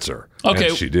right answer. Okay,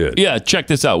 and she did. Yeah, check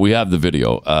this out. We have the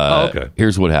video. Okay.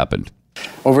 Here's what happened.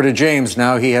 Over to James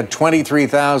now. He had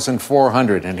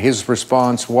 23,400, and his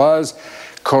response was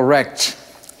correct.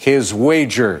 His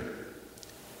wager,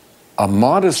 a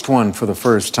modest one for the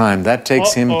first time. That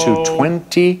takes him to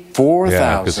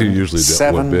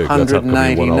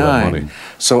 24,799.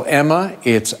 So Emma,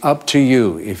 it's up to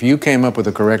you. If you came up with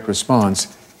the correct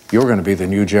response, you're going to be the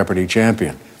new Jeopardy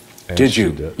champion. Did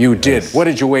you? You did. What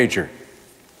did you wager?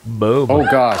 Boom. Oh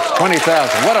gosh,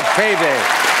 20,000. What a payday.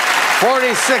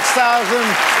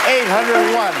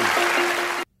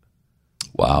 46,801.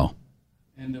 Wow.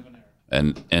 End of an era.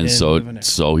 And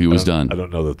so he was done. I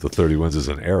don't know that the 30 wins is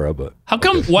an era, but how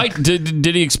come? Why did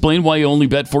he explain why he only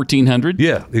bet 1,400?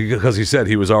 Yeah, because he said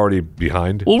he was already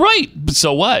behind. Well, right. But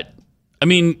so what? I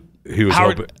mean, he was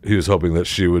hoping that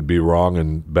she would be wrong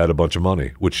and bet a bunch of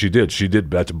money, which she did. She did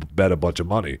bet a bunch of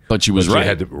money, but she was right. She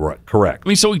had to, correct. I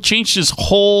mean, so he changed his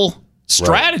whole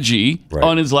strategy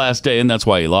on his last day, and that's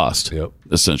why he lost. Yep.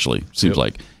 Essentially, seems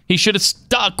like. He should have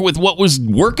stuck with what was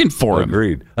working for him.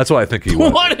 Agreed. That's why I think he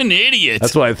wanted. What an idiot!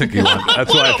 That's why I think he wanted.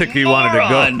 That's why I think he wanted to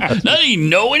go. Doesn't he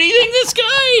know anything? This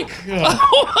guy?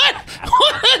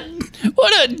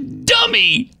 What a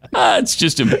dummy! It's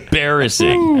just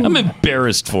embarrassing. I'm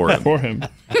embarrassed for him.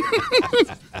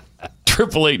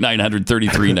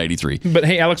 888-900-3393. But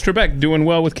hey, Alex Trebek doing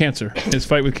well with cancer. His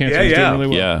fight with cancer is doing really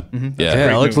well.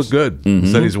 Yeah. Alex looked good.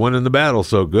 Said he's winning the battle,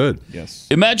 so good. Yes.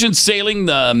 Imagine sailing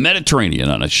the Mediterranean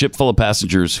on a ship full of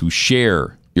passengers who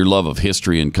share your love of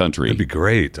history and country. It'd be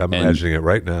great. I'm imagining it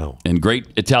right now. And great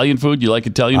Italian food. You like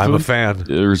Italian food? I'm a fan.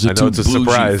 There's I know it's a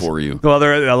surprise for you. Well,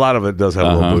 a lot of it does have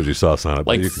a little bougie sauce on it.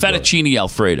 Like fettuccine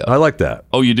Alfredo. I like that.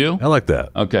 Oh, you do? I like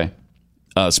that. Okay.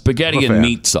 Spaghetti and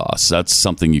meat sauce. That's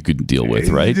something you could deal with,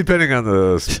 right? Depending on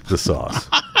the sauce.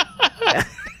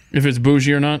 If it's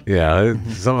bougie or not? Yeah.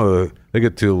 They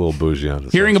get too a little bougie on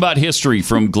it. Hearing about history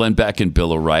from Glenn Beck and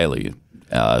Bill O'Reilly.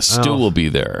 Stu will be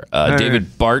there.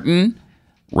 David Barton,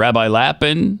 Rabbi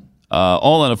Lappin,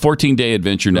 all on a 14-day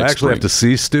adventure next spring. I actually have to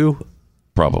see Stu?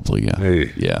 Probably, yeah.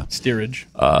 Hey. Yeah. Steerage.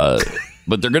 But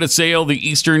they're going to sail the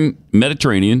Eastern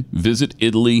Mediterranean, visit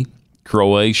Italy,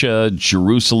 Croatia,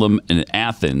 Jerusalem, and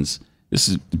Athens. This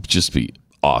is just be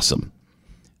awesome.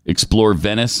 Explore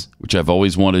Venice, which I've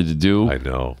always wanted to do. I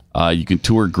know. You can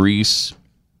tour Greece,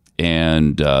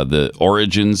 and the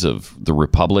origins of the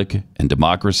republic and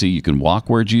democracy. You can walk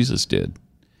where Jesus did.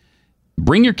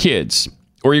 Bring your kids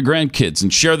or your grandkids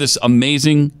and share this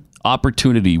amazing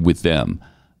opportunity with them.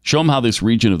 Show them how this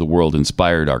region of the world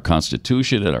inspired our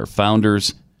Constitution and our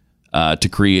founders to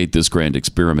create this grand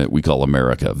experiment we call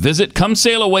America. Visit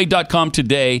ComeSailAway.com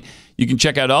today. You can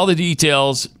check out all the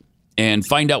details and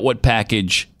find out what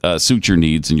package suits your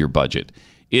needs and your budget.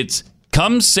 It's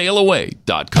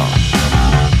ComeSailAway.com.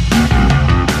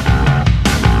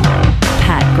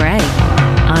 Pat Gray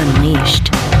Unleashed.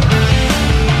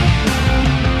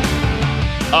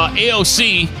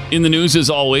 AOC in the news as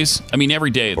always. I mean, every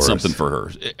day it's something for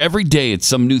her. Every day it's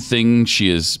some new thing she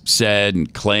has said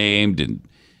and claimed, and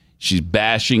she's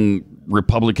bashing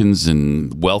Republicans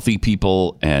and wealthy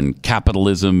people and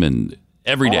capitalism, and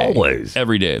every day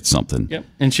it's something. Yep.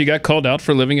 And she got called out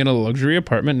for living in a luxury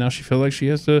apartment. Now she feels like she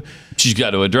has to. She's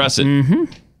got to address it. Mm-hmm.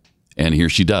 And here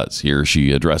she does. Here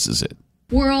she addresses it.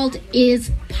 World is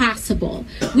possible.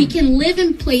 We can live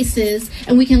in places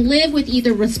and we can live with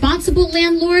either responsible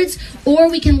landlords, or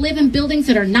we can live in buildings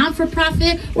that are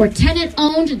not-for-profit or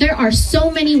tenant-owned. There are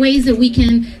so many ways that we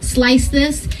can slice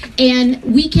this, and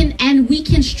we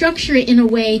can structure it in a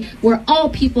way where all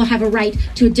people have a right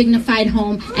to a dignified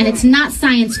home, and it's not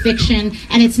science fiction,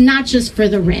 and it's not just for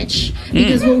the rich.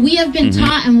 Because what we have been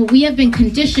taught and what we have been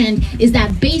conditioned is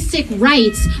that basic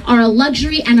rights are a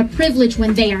luxury and a privilege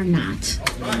when they are not.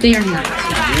 They are not.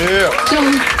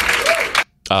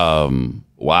 Yeah.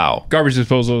 Wow. Garbage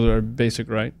disposals are a basic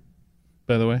right,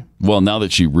 by the way. Well, now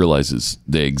that she realizes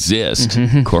they exist,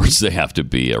 of course they have to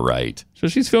be a right. So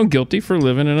she's feeling guilty for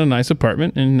living in a nice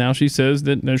apartment, and now she says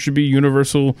that there should be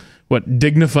universal,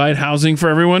 dignified housing for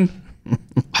everyone?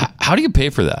 How do you pay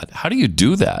for that? How do you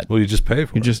do that? Well, you just pay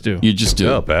for it. You just do. You just do.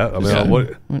 Yeah, Pat. I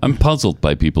mean, I'm puzzled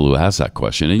by people who ask that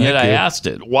question, and yet I asked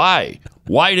it. Why?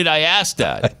 Why did I ask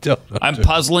that? I don't know.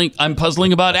 I'm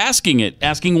puzzling about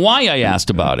asking why I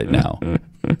asked about it now.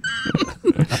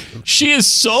 She is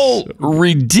so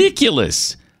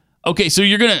ridiculous. Okay, so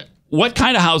what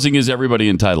kind of housing is everybody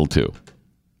entitled to?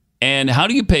 And how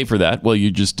do you pay for that? Well, you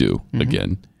just do,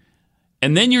 again.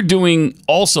 And then you're doing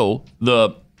also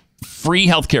the free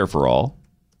health care for all,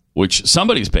 which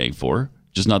somebody's paying for,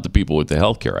 just not the people with the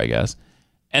health care, I guess.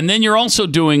 And then you're also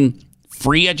doing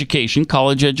free education,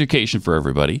 college education for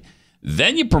everybody.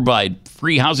 Then you provide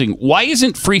free housing. Why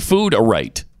isn't free food a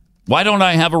right? Why don't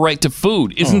I have a right to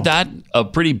food? Isn't that a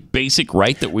pretty basic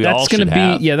right that we all should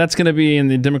have? Yeah, that's going to be in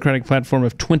the Democratic platform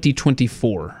of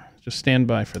 2024. Just stand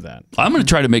by for that. I'm going to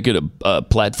try to make it a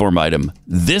platform item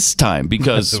this time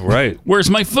because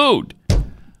where's my food?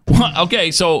 Well,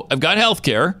 okay, so I've got health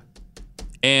care,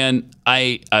 and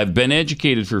I've been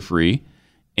educated for free,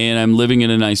 and I'm living in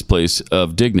a nice place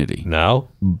of dignity. Now?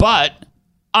 But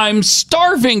I'm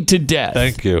starving to death.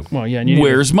 Thank you. Well, yeah.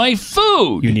 Where's my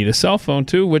food? You need a cell phone,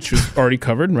 too, which is already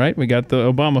covered, right? We got the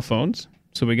Obama phones,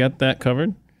 so we got that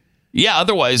covered. Yeah,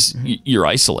 otherwise, you're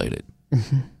isolated.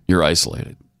 You're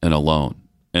isolated and alone,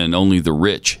 and only the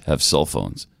rich have cell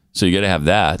phones. So you got to have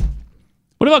that.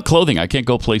 What about clothing? I can't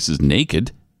go places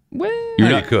naked. Well,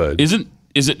 you could.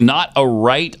 Is it not a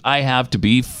right I have to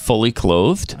be fully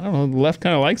clothed? I don't know. The left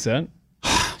kind of likes that.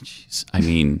 Jeez. I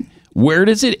mean, where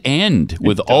does it end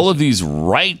with all of these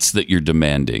rights that you're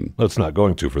demanding? Well, it's not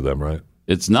going to for them, right?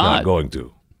 It's not going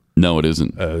to. No, it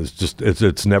isn't.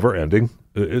 It's never ending.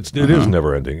 It is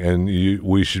never ending, and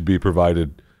we should be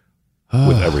provided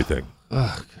with everything.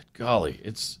 Oh, good golly!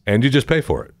 And you just pay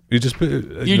for it. You just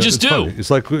do. Funny. It's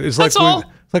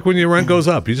like when your rent goes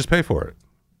up, you just pay for it.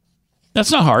 That's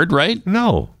not hard, right?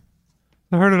 No,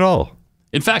 not hard at all.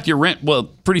 In fact, your rent,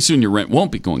 pretty soon your rent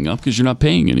won't be going up because you're not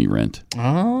paying any rent.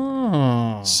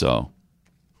 Oh. So,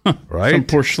 right? Some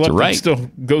poor schlep that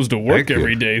still goes to work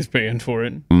every day is paying for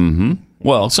it. Mm-hmm.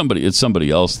 Well, it's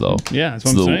somebody else, though. Yeah, that's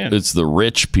what I'm saying. It's the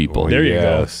rich people. There you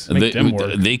go. Make them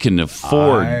work. They can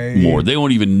afford more. They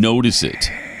won't even notice it.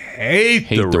 Hate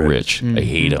the rich. I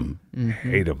hate them.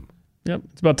 Hate them. Yep.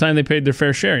 It's about time they paid their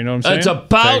fair share. You know what I'm saying? It's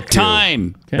about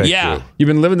time. Okay. Yeah. You've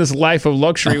been living this life of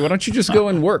luxury. Why don't you just go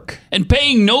and work? And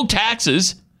paying no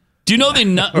taxes. Do you know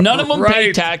none of them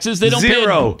pay taxes? They don't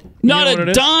Zero. pay not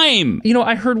a dime. You know,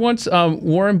 I heard once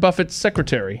Warren Buffett's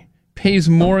secretary pays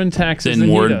more in taxes than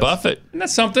Warren he does. Buffett. Isn't that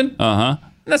something? Uh-huh.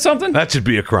 Isn't that something? That should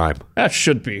be a crime. That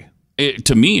should be.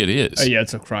 To me, it is. Yeah,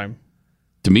 it's a crime.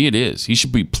 To me, it is. He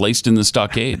should be placed in the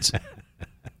stockades.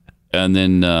 And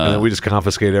then we just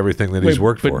confiscate everything that he's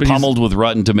worked for. Pummeled with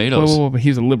rotten tomatoes. Whoa, but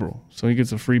he's a liberal, so he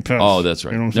gets a free pass. Oh, that's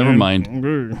right. You know what Never mind.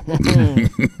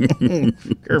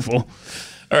 Careful.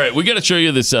 All right, we got to show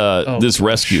you this this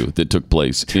rescue that took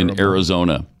place in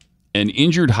Arizona. An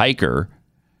injured hiker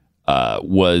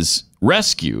was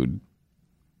rescued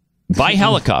by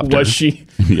helicopter. Was she?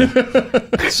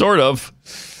 Yeah. Sort of.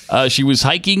 She was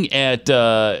hiking at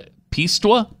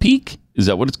Pistoia Peak. Is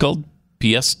that what it's called?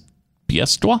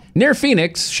 Pistoia? Near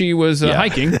Phoenix, she was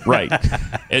hiking. Right.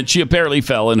 And she apparently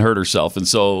fell and hurt herself. And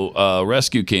so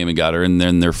rescue came and got her, and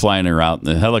then they're flying her out in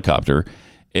the helicopter.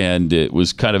 And it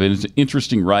was kind of an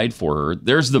interesting ride for her.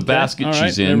 There's the basket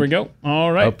she's in. There we go.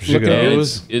 All right. Up she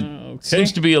goes. It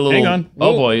seems to be a little... Hang on.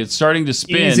 Oh, boy. It's starting to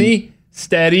spin. Easy.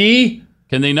 Steady.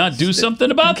 Can they not do something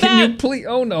about that? Can you please?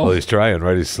 Oh, no. Well, he's trying,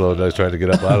 right? He's slow. He's trying to get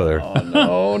up out of there.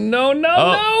 Oh,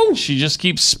 no. She just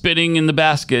keeps spinning in the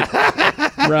basket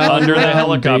Round, under the round,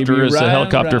 helicopter baby, as the round,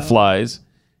 helicopter round. flies.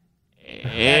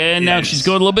 And now she's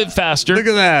going a little bit faster. Look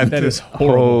at that. That is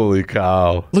horrible. Holy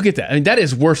cow. Look at that. I mean, that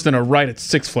is worse than a ride at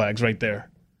Six Flags right there.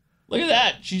 Look at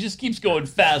that. She just keeps going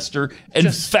faster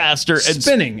and faster and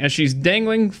spinning as she's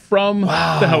dangling from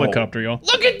the helicopter, y'all.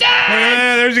 Look at that!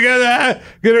 Yeah, there she goes.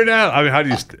 Get her down. I mean, how do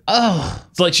you...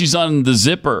 It's like she's on the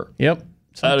zipper. Yep.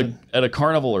 At a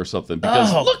carnival or something.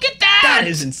 Because look at that! That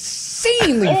is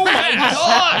insanely Oh my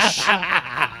fast. gosh!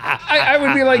 I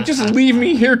would be like, just leave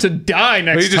me here to die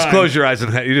next Well, you just time. close your eyes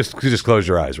and you just close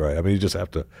your eyes, right? I mean, you just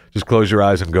have to just close your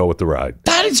eyes and go with the ride.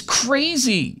 That is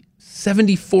crazy.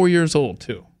 74 years old,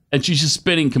 too. And she's just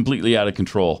spinning completely out of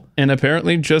control. And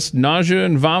apparently just nausea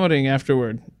and vomiting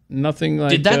afterward. Nothing like...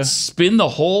 Did that spin the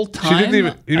whole time? She didn't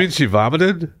even... You mean she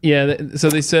vomited? Yeah, so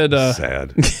they said...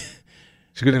 Sad.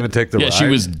 She couldn't even take the ride. She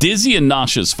was dizzy and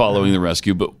nauseous following the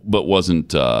rescue, but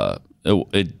wasn't...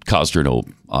 it caused her no,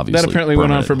 obviously. That apparently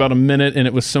went on for about a minute, and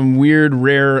it was some weird,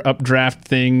 rare updraft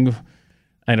thing.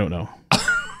 I don't know.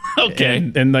 Okay.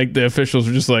 And like the officials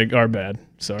were just like, our bad.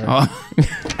 Sorry.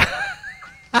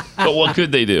 But what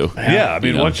could they do? Yeah, I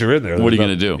mean, once you're in there... What are you going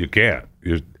to do? You can't.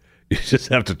 You just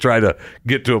have to try to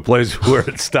get to a place where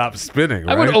it stops spinning,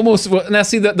 right? I would almost... Well, now,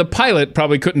 see, the pilot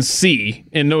probably couldn't see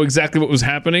and know exactly what was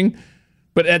happening.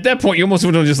 But at that point, you almost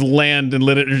would just land and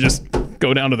let it just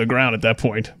go down to the ground at that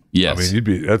point. Yes. I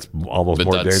mean, that's almost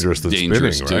more dangerous than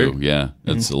dangerous spinning, too. right? Yeah,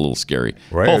 that's a little scary.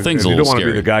 Right? Whole thing's and a you little don't want to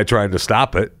scary. be the guy trying to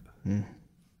stop it.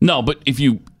 No, but if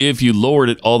you lowered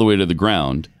it all the way to the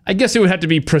ground... I guess it would have to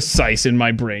be precise in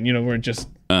my brain, where it just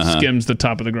Uh-huh. skims the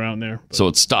top of the ground there. So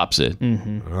it stops it.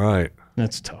 Mm-hmm. All right.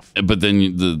 That's tough. But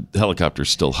then the helicopter's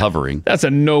still hovering. That's a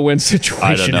no-win I don't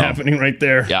situation know. happening right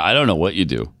there. Yeah, I don't know what you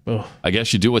do. Ugh. I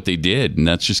guess you do what they did, and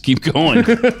that's just keep going.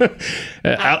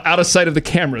 Out of sight of the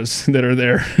cameras that are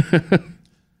there.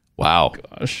 Wow.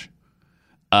 Gosh.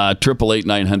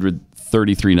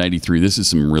 888-900-3393. This is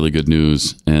some really good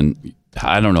news, and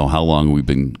I don't know how long we've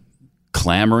been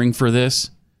clamoring for this.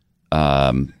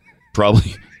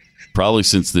 Probably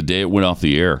since the day it went off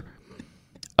the air.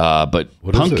 But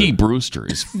Punky Brewster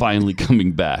is finally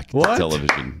coming back to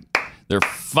television. They're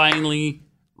finally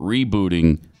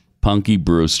rebooting Punky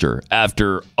Brewster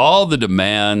after all the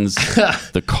demands,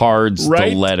 the cards, Right?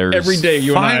 the letters. Every day,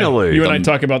 you and I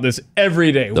talk about this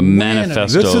every day. The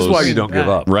manifestos. This is why you don't give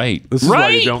up. Right. This is why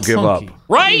you don't give up.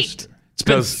 Right. It's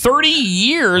been 30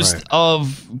 years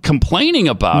of complaining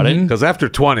about it. Because after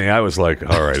 20, I was like,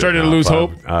 all right. Started to enough. lose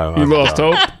hope? You lost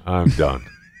done. hope? I'm done.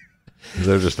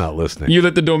 They're just not listening. You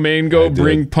let the domain go, I did.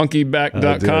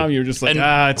 bringpunkyback.com. You're just like,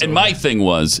 it's and my thing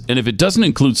was, and if it doesn't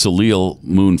include Salil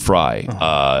Moon Fry,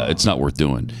 it's not worth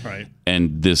doing. Right.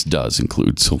 And this does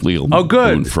include Salil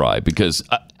Moon Fry because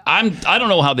I don't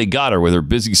know how they got her with her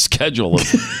busy schedule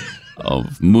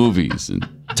of movies and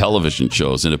television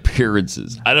shows and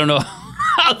appearances. I don't know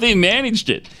how they managed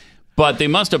it, but they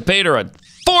must have paid her a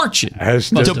fortune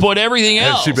to put everything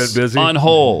else Has she been busy? on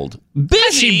hold. Busy?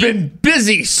 Has she been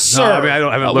busy, sir? No, I mean, I haven't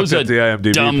That looked was at the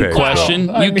IMDb dumb page. question.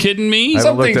 Well, I You mean, kidding me? I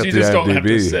Some haven't things looked you at the just don't have to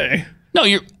IMDb. say. No,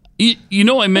 you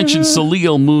know I mentioned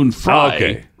Salil Moon Fry,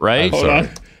 Okay. right? Hold on.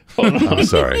 I'm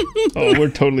sorry. Oh, we're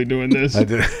totally doing this.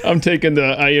 I'm taking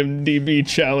the IMDb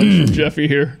challenge from Jeffy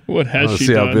here. What has Let's she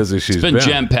see done? how busy she's It's been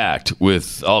jam-packed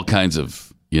with all kinds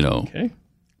of,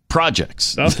 projects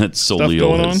Stuff that going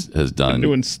Salil on? has done.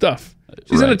 Doing stuff.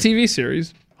 She's in a Right. TV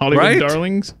series, Hollywood Right?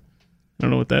 Darlings. I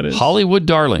don't know what that is. Hollywood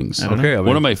Darlings. Okay, I mean-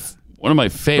 one of my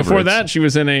favorites. Before that, she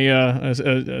was in a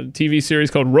TV series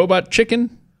called Robot Chicken.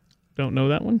 Don't know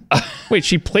that one. Wait,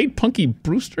 she played Punky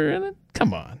Brewster in it?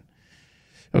 Come on.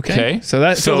 Okay. So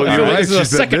that So I you're feel like right, this is a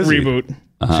she's been second busy. reboot.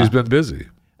 She's been busy.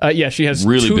 Yeah, she has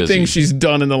Really two busy. things she's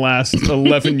done in the last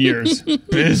 11 years.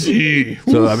 Busy.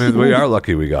 So, I mean, we are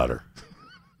lucky we got her.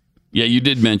 Yeah, you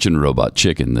did mention Robot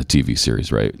Chicken, the TV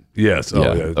series, right? Yes.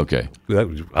 Oh, yeah. Okay.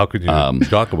 How could you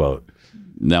talk about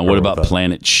Now, what about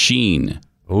Planet Sheen?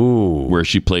 Ooh. Where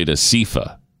she played a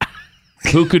Sifa.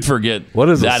 Who could forget What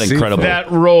is that a seafoam? incredible, That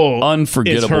role,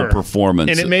 unforgettable is her. performance?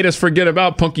 And it made us forget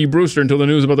about Punky Brewster until the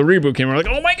news about the reboot came. We're like,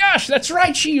 oh my gosh, that's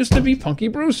right. She used to be Punky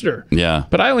Brewster. Yeah.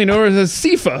 But I only know her as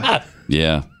Sifa.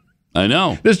 Yeah. I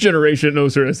know. This generation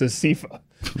knows her as a Sifa.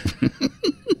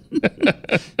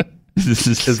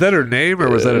 Is that her name, or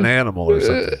was that an animal or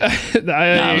something?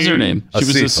 That was her name. She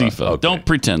was a Sifa. Okay. Don't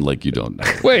pretend like you don't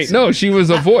know. Wait, no, she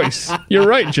was a voice. You're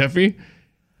right, Jeffy.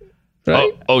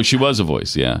 Right? Oh, she was a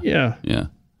voice. Yeah. Yeah. Yeah.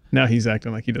 Now he's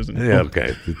acting like he doesn't know. Yeah,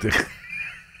 okay.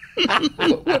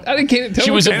 What? I didn't tell She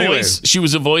him. was a voice. She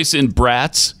was a voice in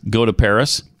Bratz Go to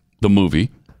Paris, the movie.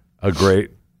 A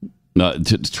great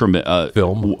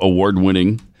film,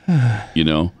 award-winning.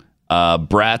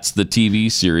 Bratz, the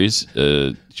TV series.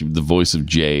 She was the voice of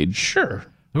Jade. Sure.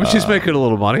 I mean, she's making a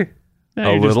little money.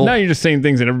 Now you're just saying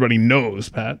things that everybody knows,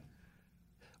 Pat.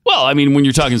 Well, I mean, when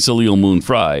you're talking Salil Moon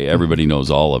Fry, everybody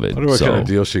knows all of it. I wonder what so. kind of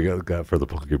deal she got for the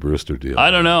Punky Brewster deal. I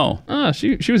don't know.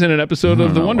 She was in an episode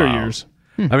of The Wonder Years.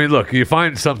 I mean, look, you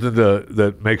find something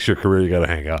that makes your career, you got to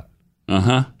hang out.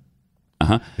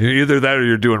 Either that or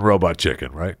you're doing Robot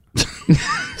Chicken, right?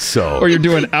 Or you're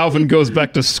doing Alvin Goes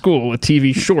Back to School, a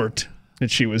TV short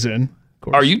that she was in.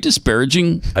 Are you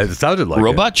disparaging it sounded like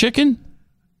Robot Chicken?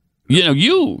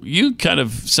 You kind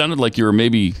of sounded like you were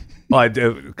maybe... I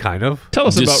do, kind of. Tell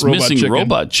us about dismissing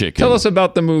Robot Chicken. Tell us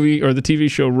about the movie or the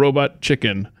TV show Robot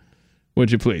Chicken,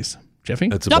 would you please, Jeffy?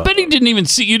 I bet he didn't even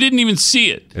see. You didn't even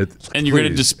see it, and you're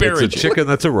going to disparage It's a chicken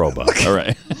that's a robot. All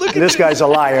right. This guy's a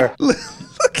liar.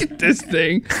 Look at this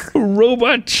thing,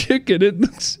 Robot Chicken. It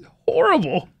looks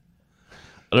horrible.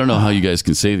 I don't know how you guys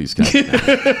can say these kinds of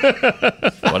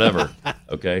things. Whatever.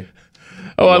 Okay.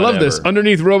 Oh, I love this.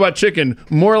 Underneath Robot Chicken,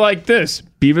 more like this.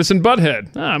 Beavis and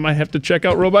Butthead. I might have to check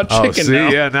out Robot Chicken now.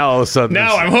 Yeah, now all of a sudden.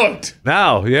 Now I'm hooked.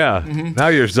 Now, yeah. Now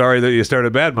you're sorry that you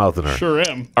started bad-mouthing her. Sure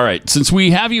am. All right. Since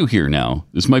we have you here now,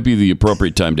 this might be the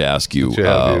appropriate time to ask you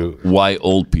why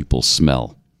old people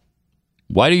smell.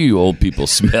 Why do you old people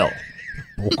smell?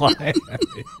 Why?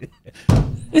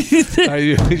 Are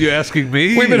you asking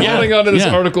me? We've been holding on to this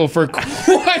article for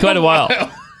quite a while.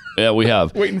 Yeah, we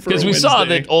have. Waiting for because a we saw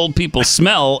Wednesday. that old people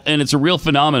smell, and it's a real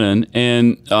phenomenon.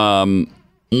 And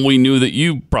we knew that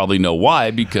you probably know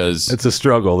why, because it's a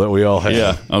struggle that we all have.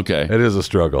 Yeah, okay, it is a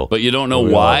struggle, but you don't know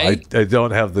why. I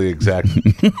don't have the exact.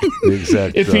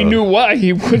 If he knew why,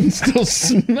 he wouldn't still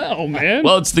smell, man.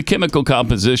 Well, it's the chemical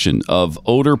composition of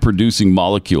odor-producing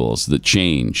molecules that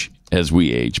change as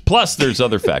we age. Plus, there's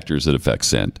other factors that affect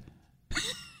scent.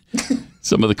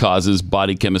 Some of the causes: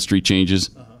 body chemistry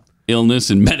changes. Illness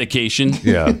and medication.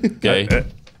 Yeah. Okay.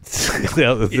 It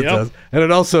does. And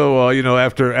it also,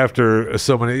 after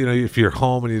so many, if you're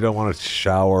home and you don't want to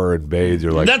shower and bathe,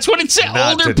 you're like, that's what it said.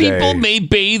 Not Older today. people may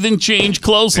bathe and change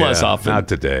clothes less often. Not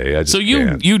today. I just So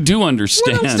you do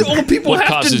understand What else do old people what have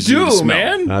to causes you do, to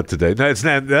smell. man? Not today. No, it's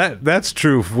not. That's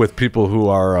true with people who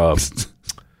are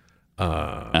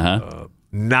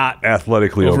not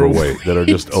athletically overweight, that are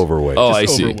just overweight. Oh, Just I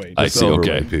see. overweight. I Just see. overweight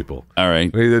Okay. people. All right.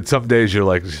 I mean, some days you're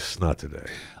like, just not today.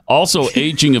 Also,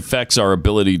 aging affects our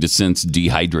ability to sense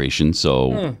dehydration,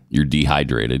 so you're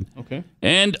dehydrated. Okay.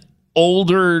 And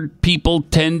older people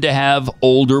tend to have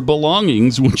older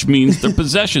belongings, which means their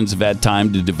possessions have had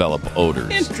time to develop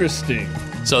odors. Interesting.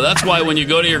 So that's why when you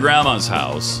go to your grandma's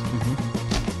house,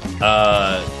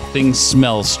 things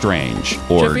smell strange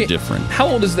or Jeffy, different. How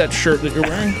old is that shirt that you're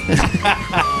wearing?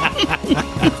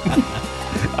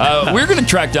 We're going to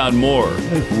track down more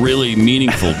really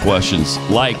meaningful questions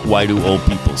like why do old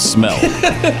people smell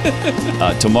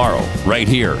tomorrow, right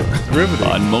here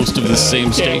on most of the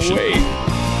same station. Can't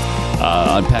wait.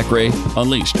 On Pat Gray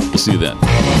Unleashed. We'll see you then.